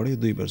पढ्यो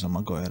 2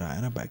 वर्षमा गएर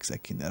आएर बाइक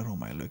साइक किनेर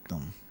रमाइलो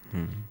एकदम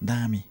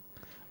दामी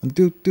अनि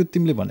त्यो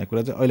तिमीले भनेको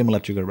कुरा चाहिँ अहिले मलाई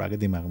ट्रिगर भएको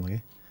दिमागमा कि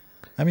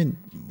आई मिन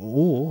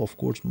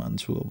अफकोर्स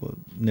मान्छु अब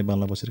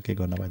नेपालमा बसेर केही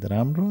गर्न पाए त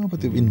राम्रो अब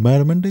त्यो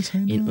इन्भाइरोमेन्टै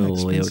छैन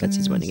एउटा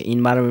चिज भनेको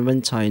इन्भाइरोमेन्ट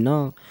पनि छैन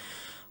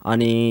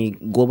अनि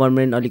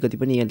गभर्मेन्ट अलिकति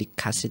पनि अलिक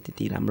खासै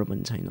त्यति राम्रो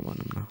पनि छैन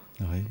भनौँ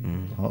न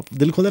है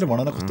दिल खोलेर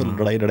भन न कस्तो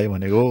लडाइ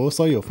भनेको हो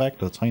सही हो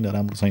फ्याक्ट हो छैन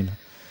राम्रो छैन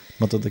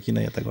नत्र त किन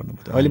यता गर्नु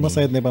पर्यो अहिले म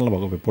सायद नेपालमा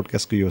भएको भए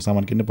पोडकास्टको यो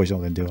सामान किन्ने पैसा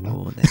हुँदैन थियो होला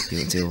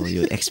त्यो चाहिँ हो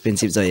यो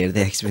एक्सपेन्सिभ छ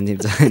हेर्दै एक्सपेन्सिभ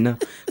छ होइन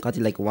कति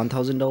लाइक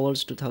 $1,000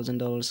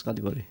 $2,000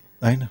 कति पऱ्यो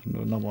होइन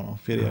नबनाऊ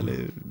फेरि अहिले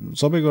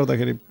सबै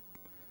गर्दाखेरि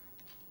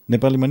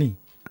नेपालीमा नि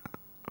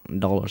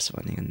डलर्स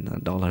भनेको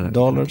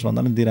डलर्स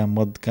भन्दा पनि दिराम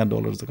मद कहाँ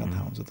डलर्स त कहाँ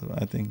थाहा हुन्छ त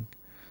आई थिङ्क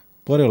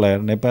पऱ्यो होला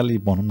यार नेपाली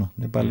भनौँ न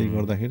नेपाली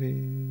गर्दाखेरि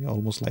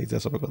अलमोस्ट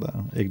लागिन्छ सबैको त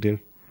 1.5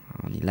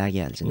 अनि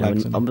लागिहाल्छ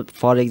अब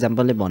फर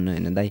इक्जाम्पलले भन्नु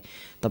होइन दाइ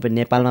तपाईँ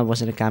नेपालमा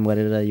बसेर काम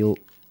गरेर यो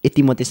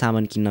यति मात्रै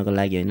सामान किन्नको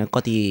लागि होइन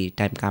कति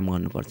टाइम काम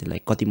गर्नु पर्थ्यो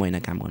लाइक कति महिना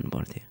काम गर्नु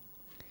पर्थ्यो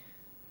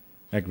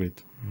एग्रिड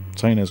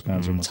छैन यसको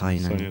आन्सर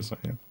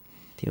छैन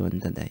त्यो हो नि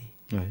त दाइ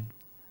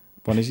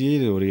भनेपछि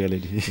यही हो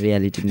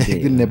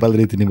रियालिटी नेपाल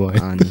रीति नै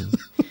भयो अनि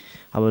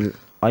अब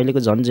अहिलेको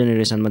झन्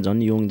जेनेरेसनमा झन्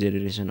यङ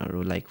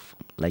जेनेरेसनहरू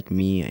लाइक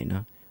मी होइन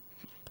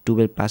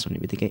 12 पास हुने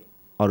बित्तिकै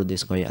अरू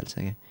देश गइहाल्छ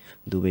क्या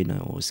दुबई नै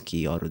होस् कि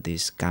अरू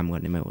देश काम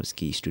गर्नेमै होस्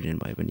कि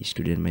स्टुडेन्ट भए पनि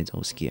स्टुडेन्टमै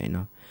जाओस् कि होइन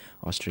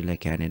अस्ट्रेलिया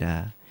क्यानाडा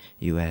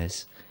युएस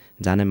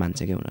जानै मान्छ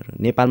क्या उनीहरू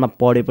नेपालमा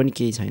पढे पनि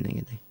केही छैन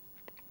क्या त्यही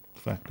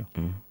फ्याक्ट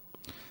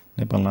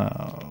नेपालमा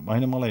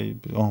होइन मलाई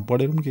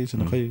पढेर पनि केही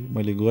छैन खै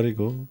मैले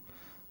गरेको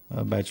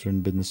ब्याचलर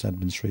इन बिजनेस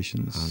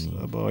एडमिनिस्ट्रेसन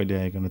अब अहिले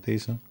आइकन त्यही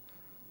छ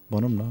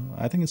भनौँ न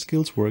I think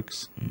skills works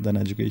then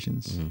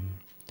educations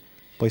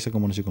पैसा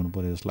कमाउनु सिकाउनु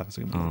पऱ्यो जस्तो लाग्छ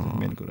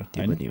मेन कुरा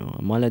त्यो पनि हो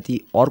मलाई ती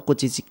अर्को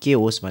चिज चाहिँ के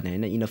होस् भने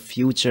होइन इन अ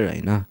फ्युचर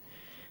होइन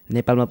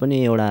नेपालमा पनि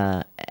एउटा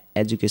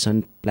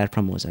एजुकेसन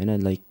प्लेटफर्म होस् होइन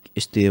लाइक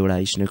यस्तो एउटा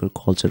स्नेकल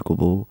कल्चरको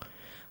भयो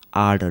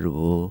आर्टहरू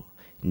भयो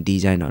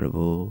डिजाइनहरू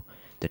भयो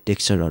त्यो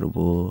टेक्सचरहरू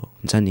भयो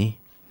हुन्छ नि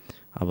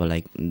अब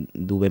लाइक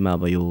दुबईमा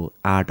अब यो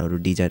आर्टहरू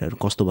डिजाइनहरू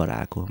कस्तो भएर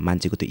आएको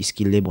मान्छेको त्यो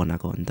स्किलले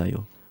बनाएको हो नि त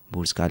यो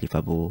बुर्ज खलिफा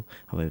भयो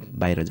अब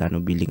बाहिर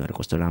जानु बिल्डिङहरू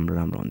कस्तो राम्रो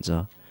राम्रो हुन्छ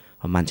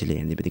अब मान्छेले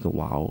हेर्ने बित्तिकै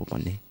वाउ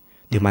भन्ने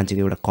त्यो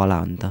मान्छेको एउटा कला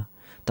हो नि त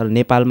तर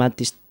नेपालमा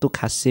त्यस्तो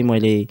खासै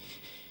मैले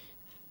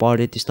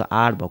पढेँ त्यस्तो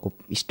आर्ट भएको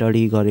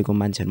स्टडी गरेको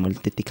मान्छेहरू मैले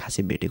त्यति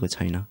खासै भेटेको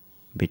छैन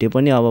भेटे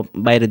पनि अब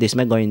बाहिर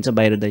देशमै गइन्छ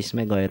बाहिर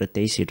देशमै गएर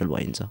त्यही सेटल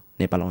भइन्छ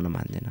नेपाल आउन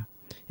मान्दैन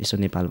यसो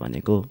नेपाल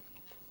भनेको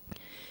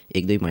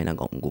 1-2 महिना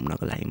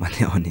घुम्नको लागि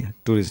मात्रै आउने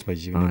टुरिस्ट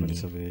भइसक्यो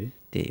सबै है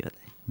त्यही हो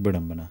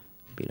विडम्बना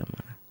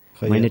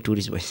मैले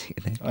टुरिस्ट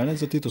भइसकेँ होइन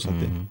जति त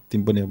सत्य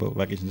तिमी पनि अब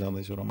भ्याकेसन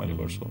जाँदैछौ रमाइलो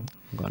गर्छौ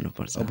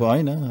गर्नुपर्छ अब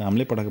होइन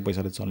हामीले पठाएको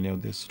पैसाले चल्ने हो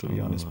देश टु बी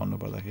अनेस्ट भन्नु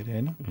पर्दाखेरि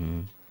होइन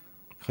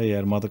खै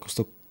यार म त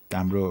कस्तो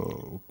हाम्रो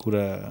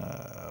कुरा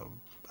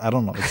I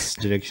don't know, it's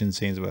direction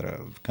change भएर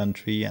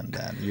country and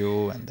then you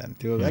and then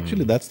त्यो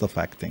actually that's the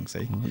fact things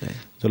है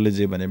जसले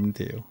जे भने पनि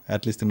त्यही हो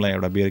एटलिस्ट तिमीलाई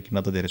एउटा बियर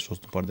किन्न त धेरै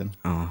सोच्नु पर्दैन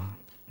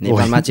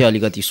नेपालमा चाहिँ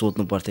अलिकति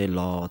सोच्नु पर्थ्यो ल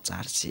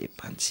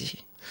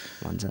 400-500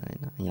 भन्छ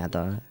होइन यहाँ त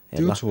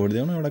त्यो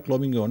छोडिदेऊ न एउटा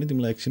क्लबिङ गयो भने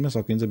तिमीलाई एकछिनमा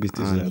सकिन्छ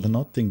 20-30 हजार त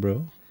नथिङ ब्रो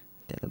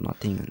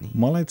नथिङ अनि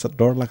मलाई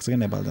डर लाग्छ क्या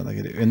नेपाल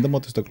जाँदाखेरि त म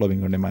त्यस्तो क्लबिङ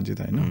गर्ने मान्छे त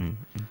होइन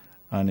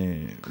अनि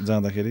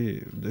जाँदाखेरि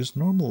जस्ट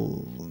नर्मल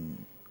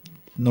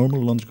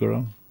लन्च गर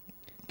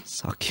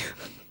सक्यो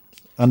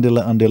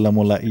अन्डेला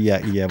मोला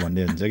इया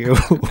भन्ने हुन्छ क्या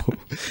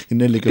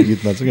यिनीहरूको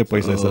गीतमा चाहिँ क्या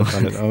पैसा यसरी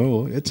फालेर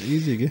हो इट्स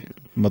इजी के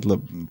मतलब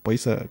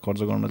पैसा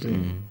खर्च गर्न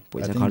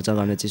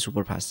चाहिँ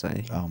सुपर फास्ट छ है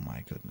माई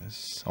गुडनेस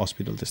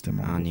हस्पिटल त्यस्तै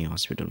महँगो अनि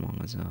हस्पिटल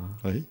महँगो छ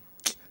है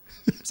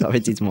सबै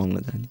चिज महँगो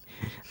छ नि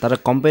तर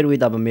कम्पेयर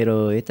विथ अब मेरो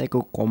यताको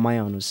कमाइ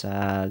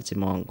अनुसार चाहिँ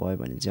म गयो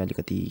भने चाहिँ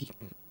अलिकति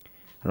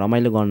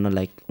रमाइलो गर्न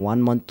लाइक 1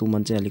 month 2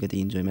 month चाहिँ अलिकति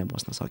इन्जोयमै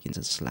बस्न सकिन्छ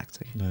जस्तो लाग्छ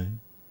कि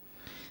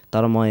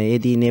तर म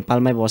यदि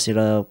नेपालमै बसेर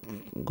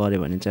गऱ्यो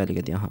भने चाहिँ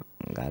अलिकति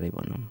गाह्रै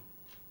भनौँ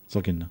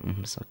सकिन्न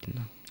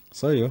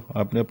सही हो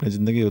आफ्नै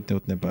जिन्दगी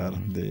उतने पार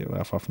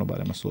आफ्नो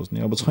बारेमा सोच्ने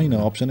अब छैन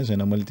अप्सनै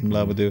छैन मैले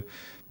तिमीलाई अब त्यो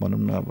भनौँ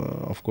न अब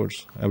of course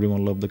every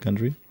one love the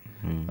country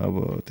अब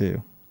त्यही हो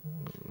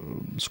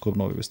स्कोप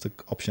नभएपछि त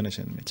अप्सनै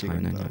छैन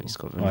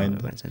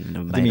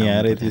तिमी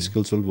यहाँ यति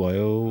स्किलफुल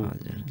भयो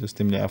जस्तो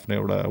तिमीले आफ्नो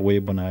एउटा वे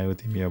बनायो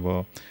तिमी अब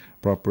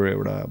प्रपर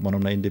एउटा भनौँ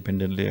न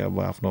इन्डिपेन्डेन्टली अब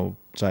आफ्नो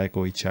चाहेको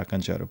इच्छा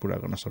आकाङ्क्षाहरू पुरा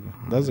गर्न सक्यो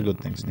द्याट्स अ गुड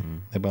थिङ्स नि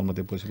नेपालमा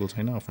त्यो पोसिबल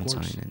छैन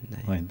अफकोर्स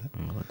होइन त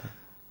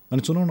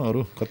अनि सुनाउ न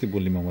अरू कति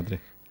बोल्ने म मात्रै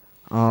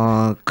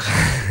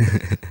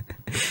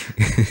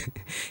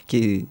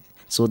के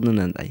सोध्नु न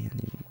दाइ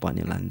अनि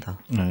भन्योला नि त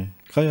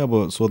खै अब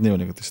सोध्ने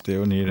भनेको त्यस्तै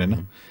हो नि होइन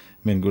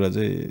मेन कुरा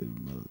चाहिँ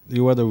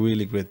you are the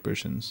really great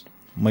persons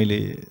मैले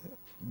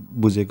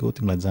बुझेको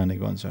तिमीलाई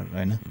जानेको अनुसार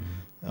होइन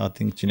आई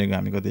थिङ्क चिनेको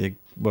हामी कति 1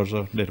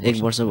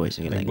 वर्ष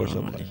भइसक्यो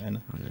होइन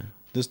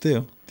त्यस्तै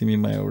हो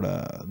तिमीमा एउटा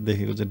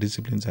देखेको चाहिँ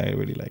डिसिप्लिन छ I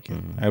really like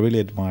I really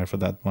admire for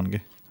that one के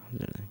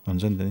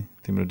हुन्छ नि त नि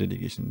तिम्रो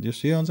डेडिकेसन जो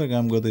सही अनुसार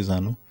काम गर्दै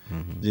जानु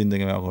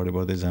जिन्दगीमा अगाडि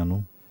बढ्दै जानु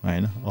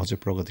होइन अझै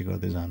प्रगति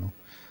गर्दै जानु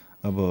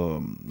अब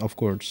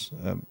अफकोर्स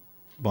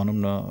भनौँ न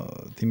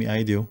तिमी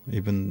आइदियो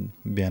इभन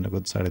बिहानको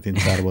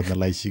 3:30-4 बज्न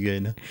लागिसक्यो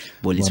होइन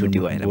भोलि छुट्टी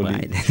भएर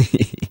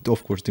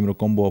अफकोर्स तिम्रो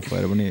कम्बो अफ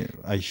भएर पनि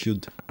I should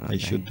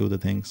do the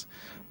things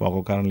भएको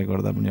कारणले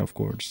गर्दा पनि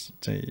अफकोर्स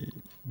चाहिँ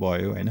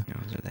भयो होइन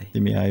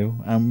तिमी आयो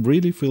आइ एम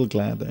रियली फिल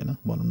ग्ल्याड होइन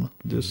भनौँ न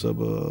जस अब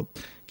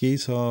केही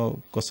छ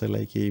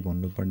कसैलाई केही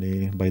भन्नुपर्ने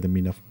by the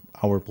mean of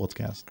our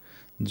podcast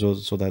जो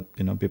so that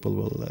people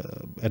will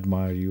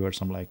admire you or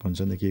some like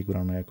हुन्छ नि केही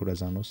कुरा नयाँ कुरा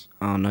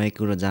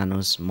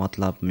जानुहोस्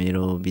मतलब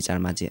मेरो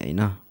विचारमा चाहिँ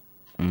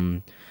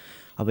होइन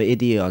अब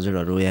यदि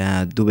हजुरहरू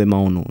यहाँ दुबईमा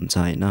आउनुहुन्छ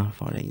होइन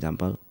फर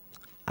इक्जाम्पल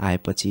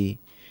आएपछि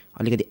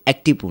अलिकति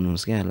एक्टिभ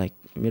हुनुहोस् क्या लाइक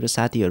मेरो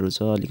साथीहरू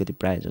छ अलिकति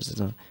प्रायः जस्तो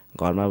छ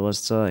घरमा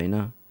बस्छ होइन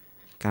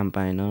काम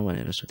पाएन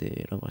भनेर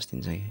सुतेर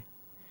बस्दिन्छ कि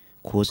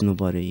खोज्नु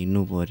पऱ्यो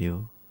हिँड्नु पऱ्यो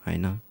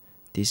होइन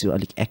त्यसो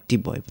अलिक एक्टिभ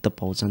भए त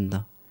पाउँछ नि त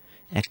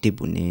एक्टिभ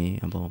हुने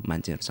अब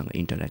मान्छेहरूसँग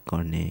इन्टरेक्ट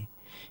गर्ने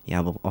या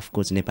अब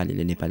अफकोर्स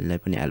नेपालीलाई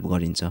पनि हेल्प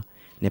गरिन्छ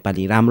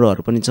नेपाली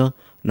राम्रोहरू पनि छ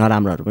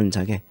नराम्रोहरू पनि छ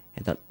क्या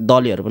यता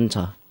दलीहरू पनि छ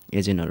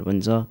एजेन्टहरू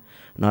पनि छ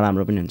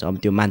नराम्रो पनि हुन्छ अब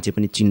त्यो मान्छे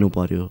पनि चिन्नु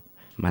पऱ्यो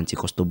मान्छे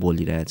कस्तो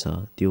बोलिरहेछ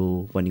त्यो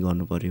पनि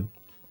गर्नु पऱ्यो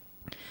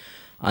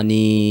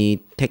अनि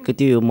ठ्याक्कै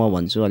त्यो म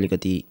भन्छु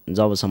अलिकति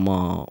जबसम्म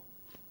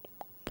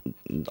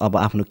अब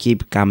आफ्नो केही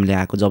कामले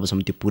आएको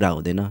जबसम्म त्यो पुरा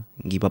हुँदैन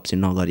गिभअप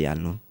चाहिँ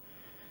नगरिहाल्नु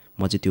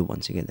म चाहिँ त्यो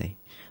भन्छु क्या दाइ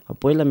अब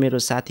पहिला मेरो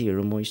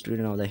साथीहरू म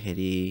स्टुडेन्ट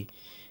आउँदाखेरि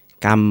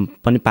काम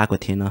पनि पाएको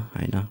थिएन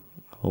होइन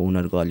अब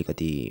उनीहरूको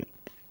अलिकति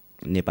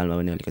नेपालमा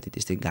पनि अलिकति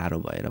त्यस्तै गाह्रो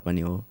भएर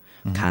पनि हो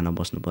खान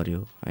बस्नु पऱ्यो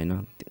होइन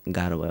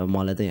गाह्रो भयो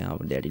मलाई त यहाँ अब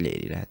ड्याडीले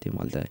हेरिरहेको थियो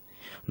मैले त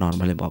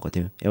नर्मलै भएको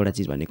थियो एउटा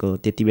चिज भनेको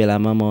त्यति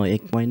बेलामा म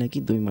 1 महिना कि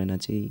 2 महिना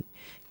चाहिँ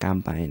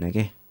काम पाएन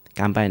क्या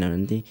काम पाएन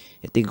भने चाहिँ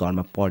यति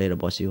घरमा पढेर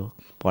बस्यो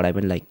पढाइ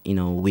पनि लाइक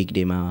विक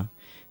डेमा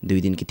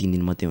 2 दिन कि 3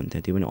 दिन मात्रै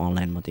हुन्थ्यो त्यो पनि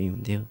अनलाइन मात्रै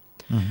हुन्थ्यो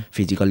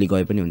फिजिकल्ली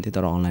गए पनि हुन्थ्यो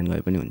तर अनलाइन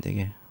गए पनि हुन्थ्यो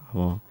क्या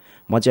अब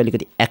म चाहिँ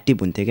अलिकति एक्टिभ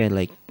हुन्थेँ क्या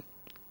लाइक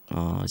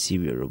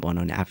सिभीहरू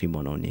बनाउने आफै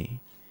बनाउने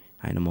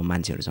होइन म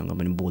मान्छेहरूसँग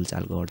पनि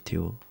बोलचाल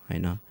गर्थ्यो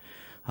होइन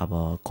अब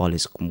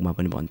कलेजमा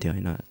पनि भन्थ्यो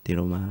होइन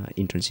तेरोमा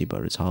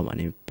इन्टर्नसिपहरू छ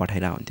भने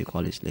पठाइरहेको हुन्थ्यो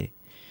कलेजले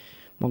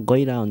म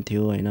गइरहेको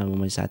हुन्थ्यो होइन अब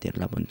मैले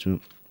साथीहरूलाई भन्छु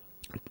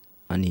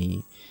अनि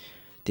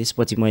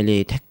त्यसपछि मैले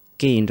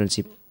ठ्याक्कै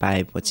इन्टर्नसिप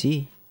पाएपछि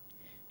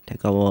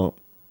ठ्याक्क अब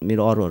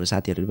मेरो अरूहरू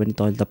साथीहरू पनि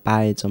तैँले त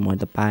पाएछ मैले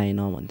त पाएन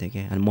भन्थेँ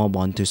क्या अनि म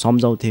भन्थेँ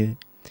सम्झाउँथेँ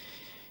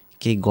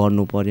केही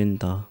गर्नु पऱ्यो नि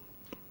त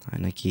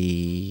होइन कि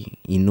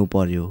हिँड्नु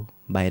पऱ्यो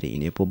बाहिर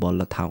हिँडे पो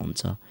बल्ल थाहा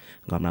हुन्छ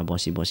घरमा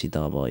बसी त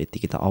अब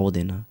यतिकै त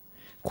आउँदैन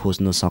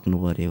खोज्नु सक्नु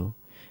पऱ्यो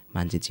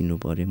मान्छे चिन्नु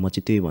पऱ्यो म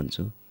चाहिँ त्यही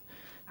भन्छु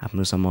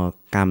आफ्नोसम्म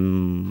काम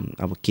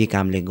अब के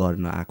कामले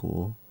गर्न आएको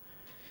हो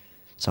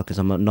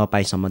सकेसम्म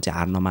नपाएसम्म चाहिँ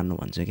हार नमान्नु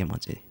भन्छु क्या म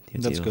चाहिँ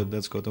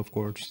That's good of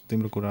course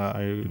तिम्रो कुरा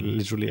आई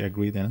लिटरली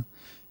एग्री होइन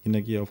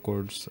किनकि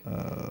अफकोर्स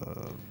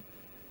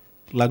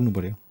लाग्नु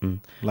पऱ्यो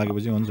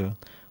लागेपछि हुन्छ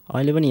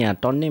अहिले पनि यहाँ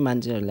टन्नै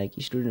मान्छेहरू लाइक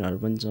स्टुडेन्टहरू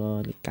पनि छ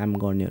काम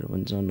गर्नेहरू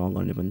पनि छ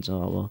नगर्ने पनि छ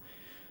अब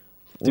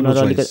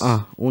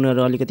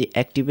उनीहरू अलिकति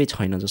एक्टिभै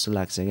छैन जस्तो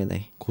लाग्छ क्या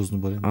दाइ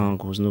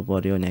खोज्नु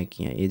पऱ्यो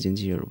यहाँ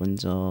एजेन्सीहरू पनि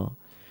छ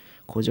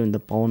खोज्यो भने त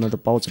पाउन त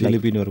पाउँछ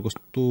फिलिपिनहरू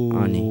कस्तो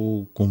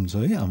घुम्छ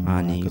है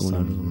अनि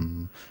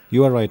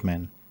यु आर राइट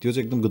म्यान त्यो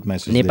चाहिँ एकदम गुड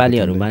मेसेज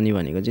नेपालीहरू बानी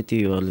भनेको चाहिँ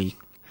त्यो अलिक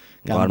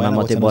घरमा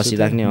मात्रै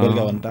बसिराख्ने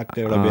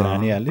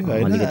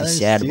अलिकति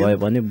स्याड भयो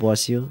भने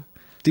बस्यो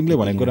तिमीले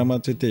भनेको कुरामा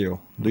चाहिँ त्यही हो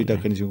दुईटा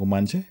किसिमको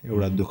मान्छे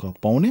एउटा दुःख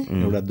पाउने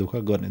एउटा दुःख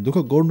गर्ने दुःख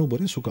गर्नु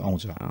पर्यो सुख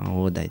आउँछ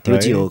हो दाइ त्यो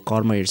चाहिँ हो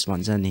कर्म हिट्स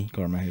भन्छ नि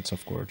कर्म हिट्स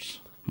अफ कोर्स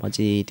म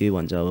चाहिँ त्यही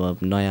भन्छु अब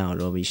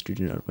नयाँहरू अब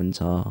स्टुडेन्टहरू पनि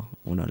छ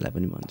उनीहरूलाई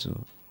पनि भन्छु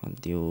अनि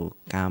त्यो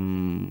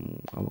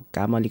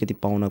काम अलिकति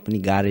पाउन पनि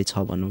गाह्रै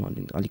छ भनौँ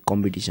भने अलिक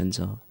कम्पिटिसन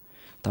छ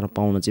तर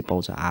पाउन चाहिँ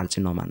पाउँछ हार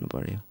चाहिँ नमान्नु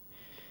पऱ्यो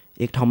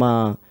एक ठाउँमा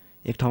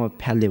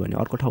फ्याल्दियो भने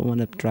अर्को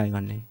ठाउँमा ट्राई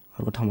गर्ने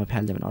अर्को ठाउँमा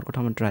फ्याल्दियो भने अर्को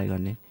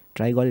ठाउँमा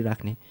ट्राई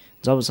गरिराख्ने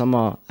जबसम्म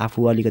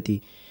आफू अलिकति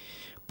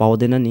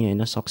पाउँदैन नि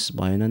होइन सक्सेस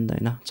भएन नि त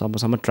होइन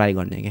जबसम्म ट्राई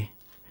गर्ने क्या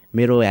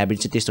मेरो ह्याबिट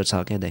चाहिँ त्यस्तो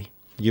छ क्या दाइ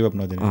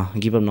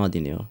गिभअप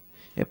नदिने हो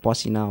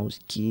पसिना आओस्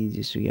कि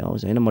जेसुकै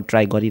आओस् होइन म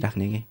ट्राई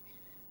गरिराख्ने क्या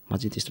म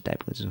चाहिँ त्यस्तो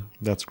टाइपको छु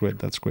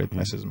that's great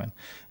message man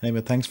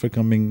anyway thanks for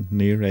coming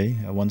near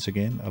है वन्स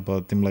अगेन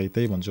अब तिमीलाई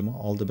त्यही भन्छु म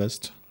अल द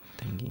बेस्ट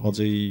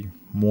अझै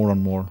more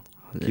and more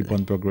keep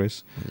on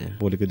progress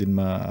भोलिको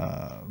दिनमा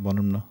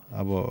भनौँ न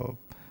अब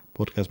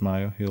पोडकास्टमा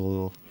आयो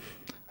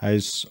I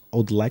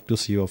would like to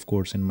see you, of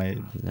course, in my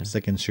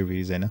second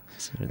series.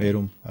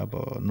 हेरौँ अब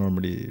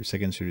नर्मली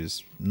सेकेन्ड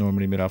सिरिज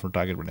नर्मली मेरो आफ्नो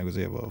टार्गेट भनेको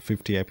चाहिँ अब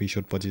 50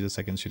 एपिसोड पछि चाहिँ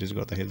सेकेन्ड सिरिज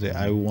गर्दाखेरि चाहिँ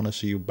I want to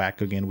see you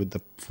back again with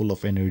the full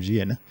of energy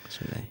होइन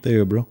त्यही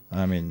हो bro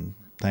I mean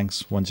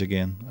thanks once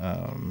again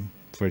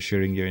for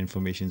sharing your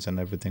information and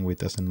everything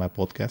with us in my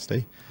podcast.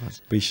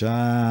 Peace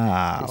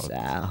out.